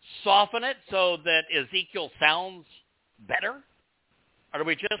soften it so that Ezekiel sounds better? Or do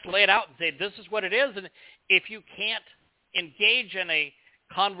we just lay it out and say, this is what it is? And if you can't engage in a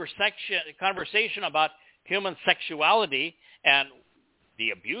conversation about human sexuality and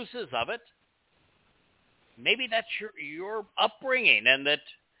the abuses of it, maybe that's your upbringing, and that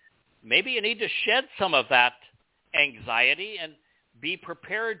maybe you need to shed some of that anxiety and be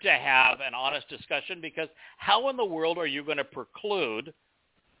prepared to have an honest discussion, because how in the world are you going to preclude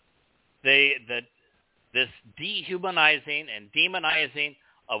this dehumanizing and demonizing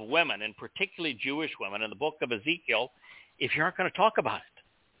of women, and particularly Jewish women, in the book of Ezekiel, if you aren't going to talk about it?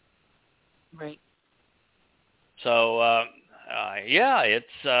 Right. So, it's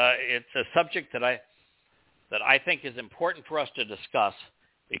a subject that I think is important for us to discuss,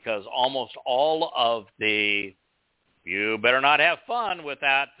 because almost all of the you better not have fun with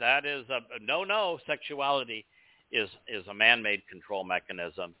that. That is a no. Sexuality is a man-made control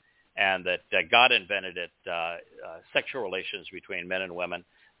mechanism, and that God invented it. Sexual relations between men and women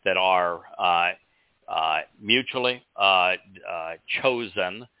that are mutually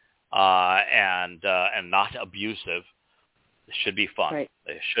chosen and not abusive should be fun. Right.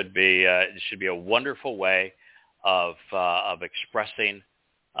 It should be a wonderful way of expressing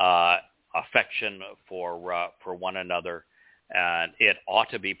affection for one another, and it ought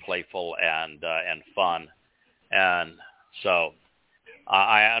to be playful and fun. And so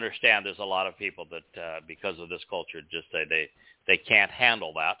I understand there's a lot of people that because of this culture just say they can't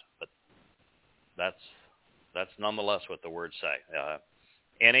handle that, but that's nonetheless what the words say.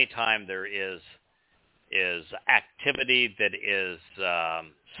 Anytime there is activity that is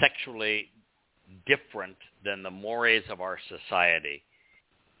sexually different than the mores of our society,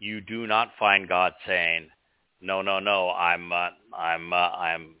 you do not find God saying, no, I'm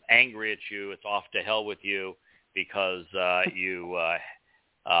angry at you. It's off to hell with you because you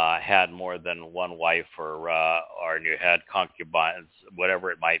had more than one wife, or you had concubines,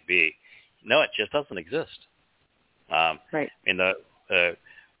 whatever it might be. No, it just doesn't exist. Right. In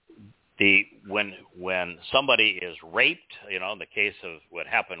when somebody is raped, in the case of what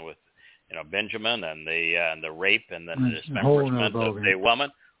happened with Benjamin and the rape and the dismemberment of the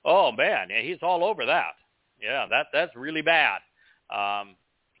woman. Oh man, yeah, he's all over that. Yeah, that's really bad.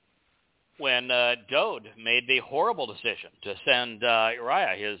 When Dode made the horrible decision to send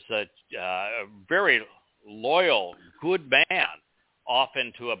Uriah, his very loyal, good man, off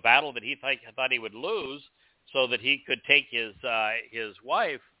into a battle that he thought he would lose, so that he could take his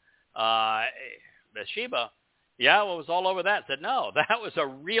wife, Bathsheba. Yahweh was all over that. Said, no, that was a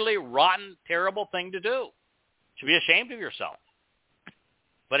really rotten, terrible thing to do. You should be ashamed of yourself.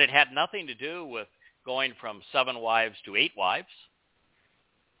 But it had nothing to do with going from 7 wives to 8 wives.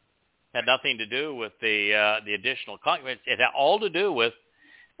 Had nothing to do with the additional concubines. It had all to do with,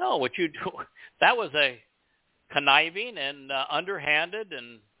 what you do. That was a conniving and underhanded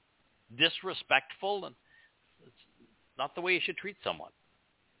and disrespectful, and it's not the way you should treat someone.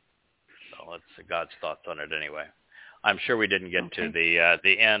 So that's God's thoughts on it anyway. I'm sure we didn't get to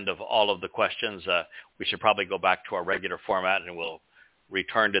the end of all of the questions. We should probably go back to our regular format, and we'll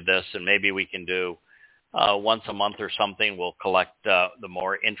return to this, and maybe we can do once a month or something. We'll collect the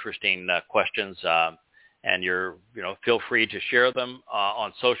more interesting questions, and feel free to share them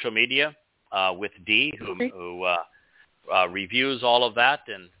on social media with Dee, who reviews all of that,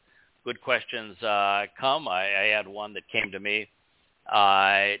 and good questions come. I had one that came to me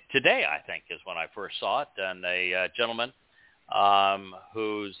today, I think, is when I first saw it, and a gentleman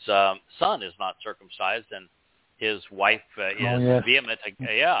whose son is not circumcised, and his wife is vehement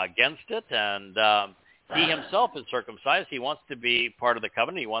against it, and he himself is circumcised. He wants to be part of the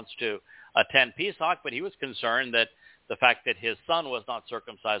covenant. He wants to attend Pesach, but he was concerned that the fact that his son was not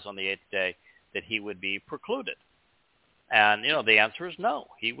circumcised on the 8th day, that he would be precluded. And, the answer is no.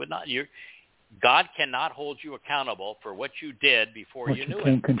 He would not. God cannot hold you accountable for what you did before you knew it.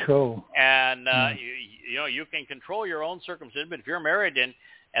 You can control. And, you can control your own circumcision, but if you're married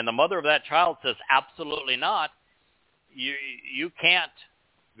and the mother of that child says absolutely not, you can't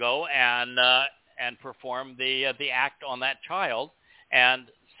go and perform the act on that child. And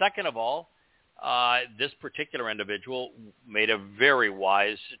second of all, this particular individual made a very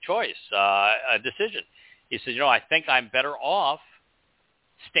wise choice, a decision. He said, I think I'm better off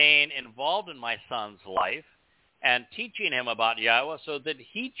staying involved in my son's life and teaching him about Yahweh so that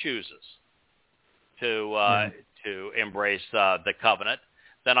he chooses to embrace the covenant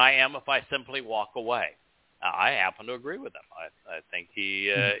than I am if I simply walk away. I happen to agree with him. I think he,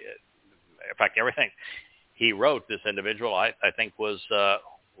 in fact, everything he wrote, this individual, I think was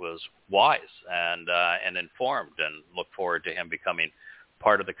wise and informed, and look forward to him becoming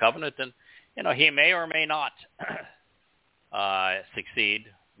part of the covenant. And he may or may not succeed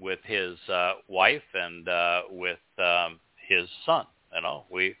with his wife and with his son.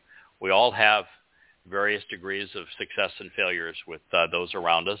 We all have various degrees of success and failures with those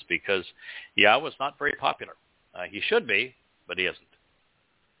around us, because Yahweh's not very popular. He should be, but he isn't.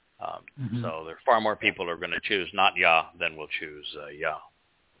 So there are far more people who are going to choose not Yah than will choose Yah.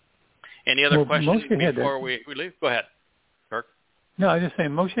 Any other questions before we leave? Go ahead, Kirk. No, I was just saying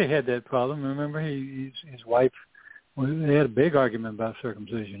Moshe had that problem. Remember, his wife, they had a big argument about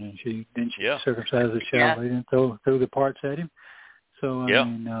circumcision, and she circumcised the child. They didn't throw the parts at him. So, I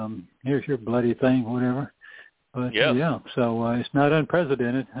mean, here's your bloody thing, whatever. But, so it's not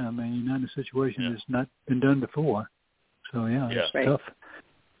unprecedented. I mean, you're not in a situation that's not been done before. So, it's tough.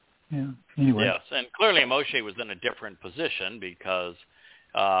 Yeah. Anyway. Yes, and clearly Moshe was in a different position because,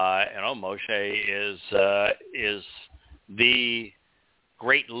 Moshe is the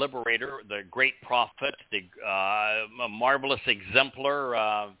great liberator, the great prophet, the marvelous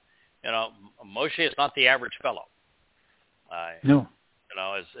exemplar. Moshe is not the average fellow. No.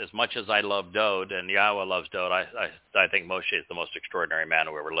 As much as I love Dode and Yahweh loves Dode, I think Moshe is the most extraordinary man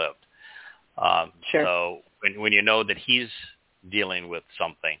who ever lived. Sure. So when you know that he's dealing with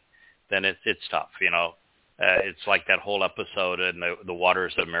something, then it's tough. It's like that whole episode in the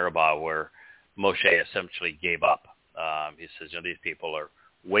waters of Meribah where Moshe essentially gave up. He says, these people are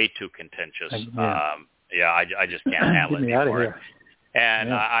way too contentious. I just can't handle it anymore.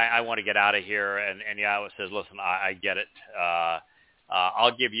 And I want to get out of here. And Yahweh says, listen, I get it.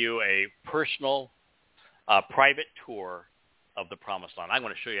 I'll give you a personal, private tour of the Promised Land. I'm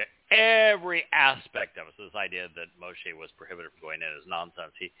going to show you every aspect of it. So this idea that Moshe was prohibited from going in is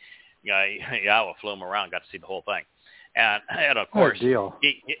nonsense. Yahweh flew him around, got to see the whole thing. And of course, he'll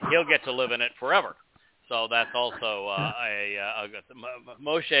get to live in it forever. So that's also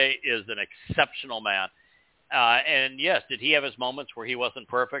Moshe is an exceptional man. And yes, did he have his moments where he wasn't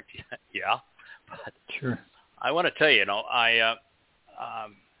perfect? Yeah. But sure. I want to tell you,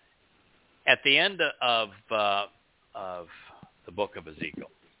 at the end of the book of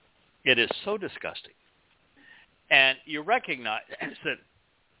Ezekiel, it is so disgusting. And you recognize that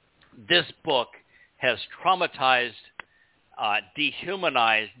this book has traumatized,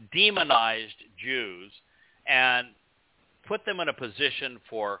 dehumanized, demonized Jews and put them in a position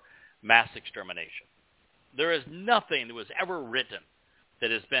for mass extermination. There is nothing that was ever written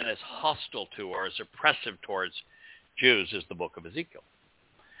that has been as hostile to or as oppressive towards Jews as the book of Ezekiel.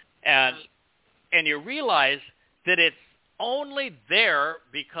 And you realize that it's only there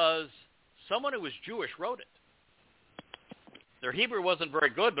because someone who was Jewish wrote it. Their Hebrew wasn't very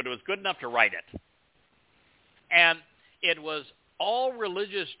good, but it was good enough to write it. And it was all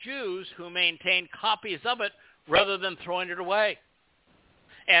religious Jews who maintained copies of it rather than throwing it away.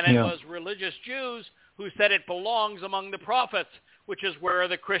 And it was religious Jews who said it belongs among the prophets, which is where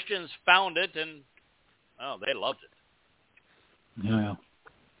the Christians found it, and, they loved it. Yeah.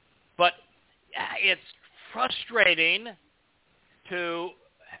 But it's frustrating to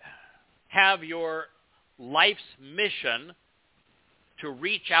have your life's mission to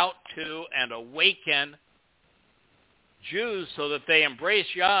reach out to and awaken Jews so that they embrace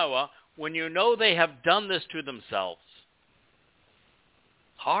Yahweh when you know they have done this to themselves.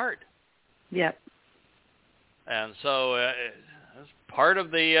 Hard. Yep. And so that's part of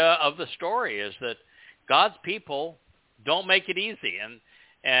the story is that God's people don't make it easy.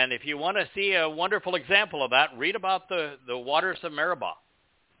 And if you want to see a wonderful example of that, read about the waters of Meribah.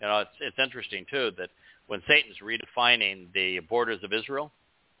 It's interesting too that when Satan's redefining the borders of Israel,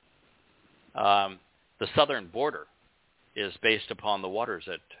 the southern border is based upon the waters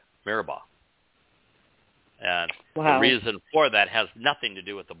at Meribah. And the reason for that has nothing to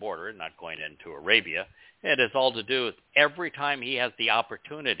do with the border, not going into Arabia. It has all to do with every time he has the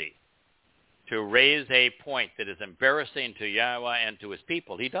opportunity to raise a point that is embarrassing to Yahweh and to his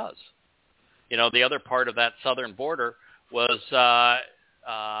people, he does. The other part of that southern border was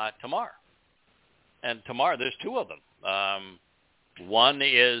Tamar. And Tamar, there's two of them. One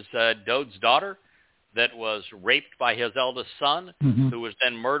is Dode's daughter that was raped by his eldest son, who was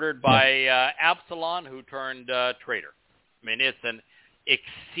then murdered by Absalom, who turned traitor. I mean, it's an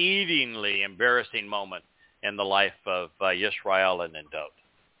exceedingly embarrassing moment in the life of Yisrael and in Dode.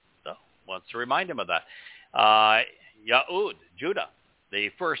 wants to remind him of that. Yahud, Judah, the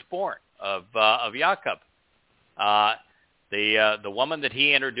firstborn of Jacob, the woman that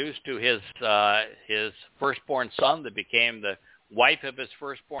he introduced to his firstborn son, that became the wife of his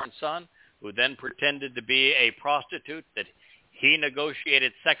firstborn son, who then pretended to be a prostitute that he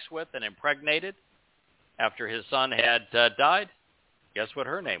negotiated sex with and impregnated after his son had died. Guess what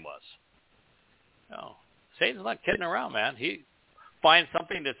her name was? No, Satan's not kidding around, man. He finds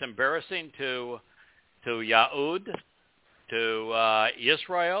something that's embarrassing to Yahud, to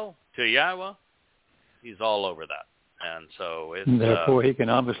Israel, to Yahweh. He's all over that. And so it's... Therefore, he can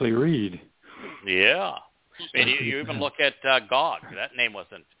obviously read. Yeah. I mean, you even look at Gog. That name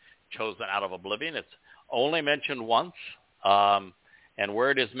wasn't chosen out of oblivion. It's only mentioned once. And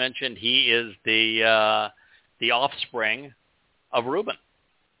where it is mentioned, he is the offspring of Reuben.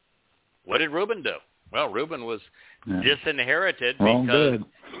 What did Reuben do? Well, Reuben was disinherited because,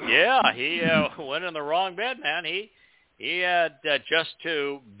 he went in the wrong bed, man. He had, just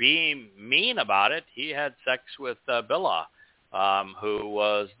to be mean about it, he had sex with Bilhah, who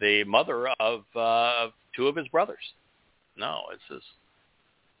was the mother of two of his brothers. No, it's just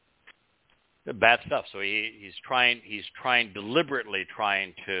bad stuff. So he's deliberately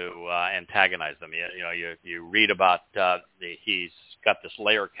trying to antagonize them. You read about he's got this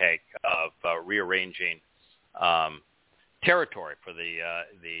layer cake of rearranging territory for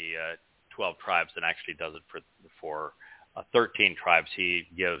the 12 tribes, and actually does it for 13 tribes. He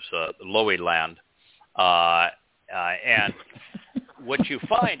gives Lowy land, and what you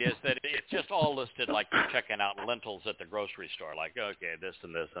find is that it's just all listed like you're checking out lentils at the grocery store, like, okay, this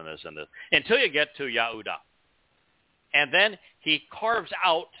and this and this and this, until you get to Yehudah. And then he carves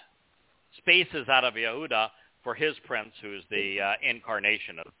out spaces out of Yehudah for his prince, who's the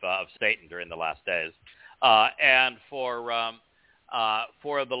incarnation of Satan during the last days, and for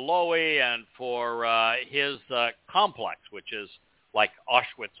the Lowy and for his complex, which is like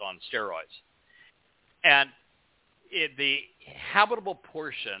Auschwitz on steroids. And the habitable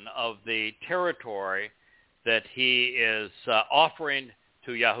portion of the territory that he is offering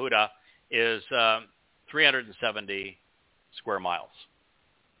to Yehudah is 370 square miles.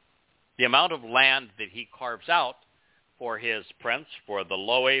 The amount of land that he carves out for his prince, for the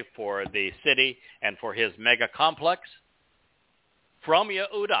Lowy, for the city, and for his mega complex from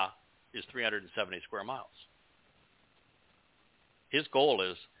Yehudah is 370 square miles. His goal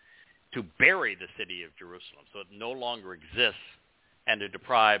is to bury the city of Jerusalem so it no longer exists, and to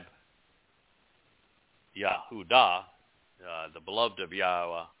deprive Yehudah, the beloved of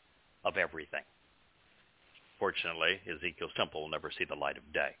Yahweh, of everything. Fortunately, Ezekiel's temple will never see the light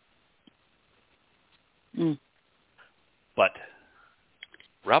of day. Mm. But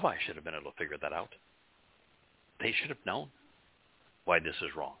rabbis should have been able to figure that out. They should have known why this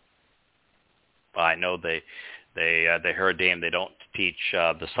is wrong. I know the Haredim, they don't teach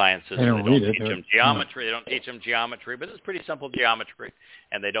the sciences. They don't teach them geometry. They don't teach them geometry, but it's pretty simple geometry.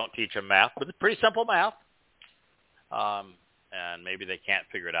 And they don't teach them math, but it's pretty simple math. And maybe they can't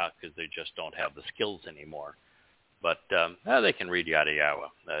figure it out because they just don't have the skills anymore. But they can read Yada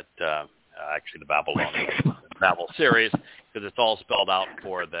Yahowah, actually the Babel series, because it's all spelled out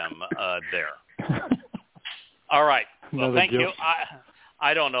for them there. All right. Well, thank you.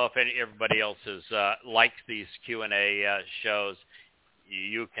 I don't know if everybody else likes these Q&A shows.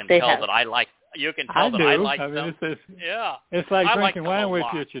 You can tell that I like. You can tell that I like them. It's like drinking wine with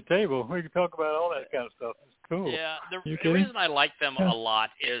you at your table. We can talk about all that kind of stuff. It's cool. Yeah, the reason I like them a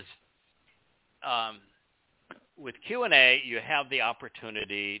lot is with Q&A, you have the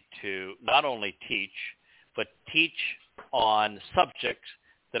opportunity to not only teach, but teach on subjects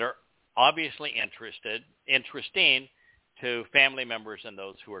that are obviously interesting to family members and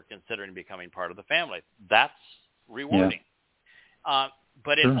those who are considering becoming part of the family. That's rewarding. Yeah.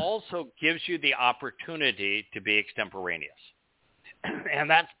 But it also gives you the opportunity to be extemporaneous. And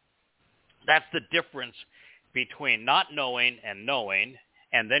that's the difference between not knowing and knowing,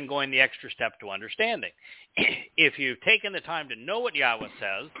 and then going the extra step to understanding. If you've taken the time to know what Yahweh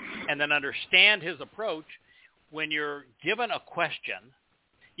says and then understand his approach, when you're given a question,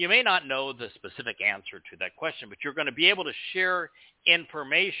 you may not know the specific answer to that question, but you're going to be able to share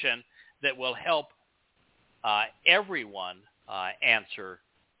information that will help everyone answer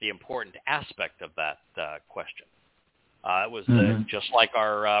the important aspect of that question. It was just like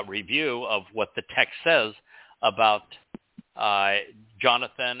our review of what the text says about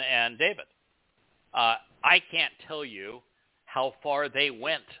Jonathan and David. I can't tell you how far they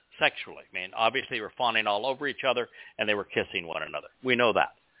went sexually. I mean, obviously they were fawning all over each other and they were kissing one another. We know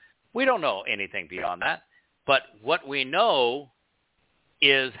that. We don't know anything beyond that. But what we know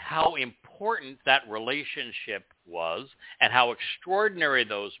is how important important that relationship was and how extraordinary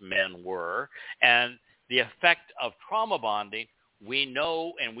those men were and the effect of trauma bonding, we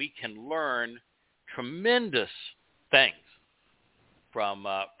know and we can learn tremendous things from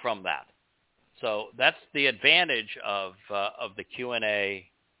that. So that's the advantage of the Q&A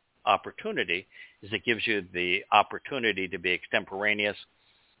opportunity, is it gives you the opportunity to be extemporaneous,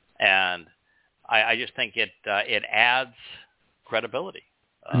 and I just think it adds credibility.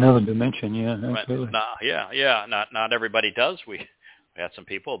 Another dimension, yeah, absolutely. Not everybody does. We had some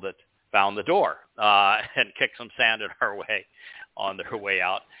people that found the door and kicked some sand in our way on their way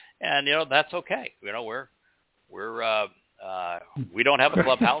out, and that's okay. We don't have a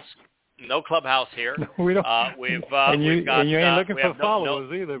clubhouse. No clubhouse here. No, we don't. We've got, and you ain't looking for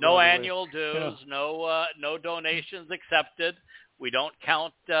followers either. No annual dues. Yeah. No donations accepted. We don't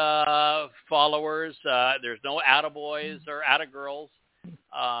count followers. There's no attaboys or attagirls.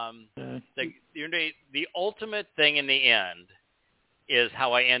 The ultimate thing in the end is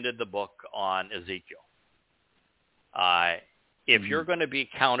how I ended the book on Ezekiel. If you're going to be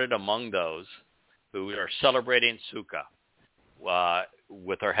counted among those who are celebrating Sukkah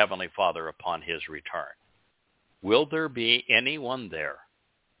with our Heavenly Father upon his return, will there be anyone there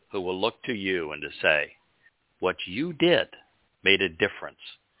who will look to you and to say, what you did made a difference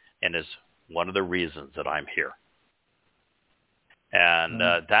and is one of the reasons that I'm here? And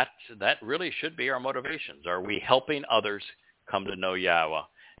that really should be our motivations. Are we helping others come to know Yahweh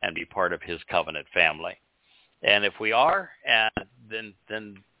and be part of his covenant family? And if we are, then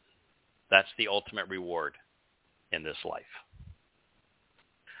that's the ultimate reward in this life.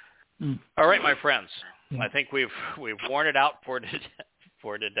 All right, my friends. I think we've worn it out for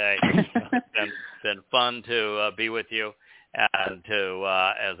today. It's been fun to be with you, and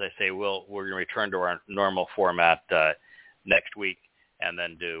to as I say, we're going to return to our normal format next week, and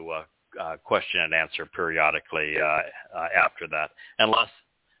then do question and answer periodically after that, unless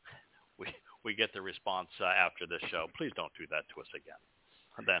we get the response after this show. Please don't do that to us again.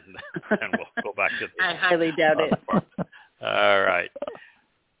 Then we'll go back to this. I highly doubt it. All right.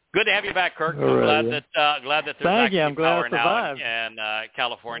 Good to have you back, Kirk. I'm glad that there's actually power now in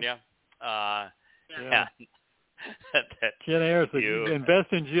California. Gen Airs,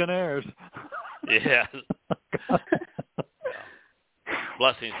 invest in Gen Airs. Yes.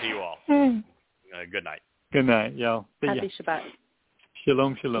 Blessings to you all. Good night. Good night, y'all. Happy Shabbat.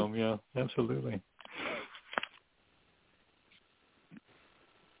 Shalom, shalom, yeah, absolutely.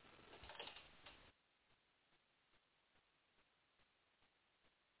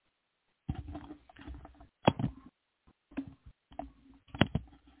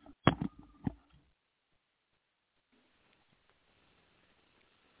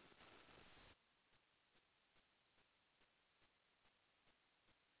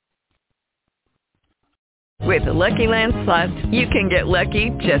 With the Lucky Land Slots, you can get lucky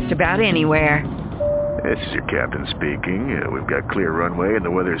just about anywhere. This is your captain speaking. We've got clear runway and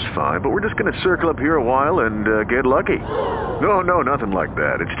the weather's fine, but we're just going to circle up here a while and get lucky. No, nothing like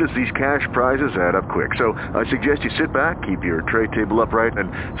that. It's just these cash prizes add up quick. So I suggest you sit back, keep your tray table upright,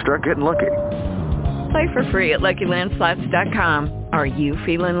 and start getting lucky. Play for free at LuckyLandSlots.com. Are you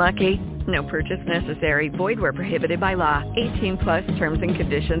feeling lucky? No purchase necessary. Void where prohibited by law. 18+ terms and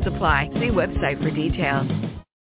conditions apply. See website for details.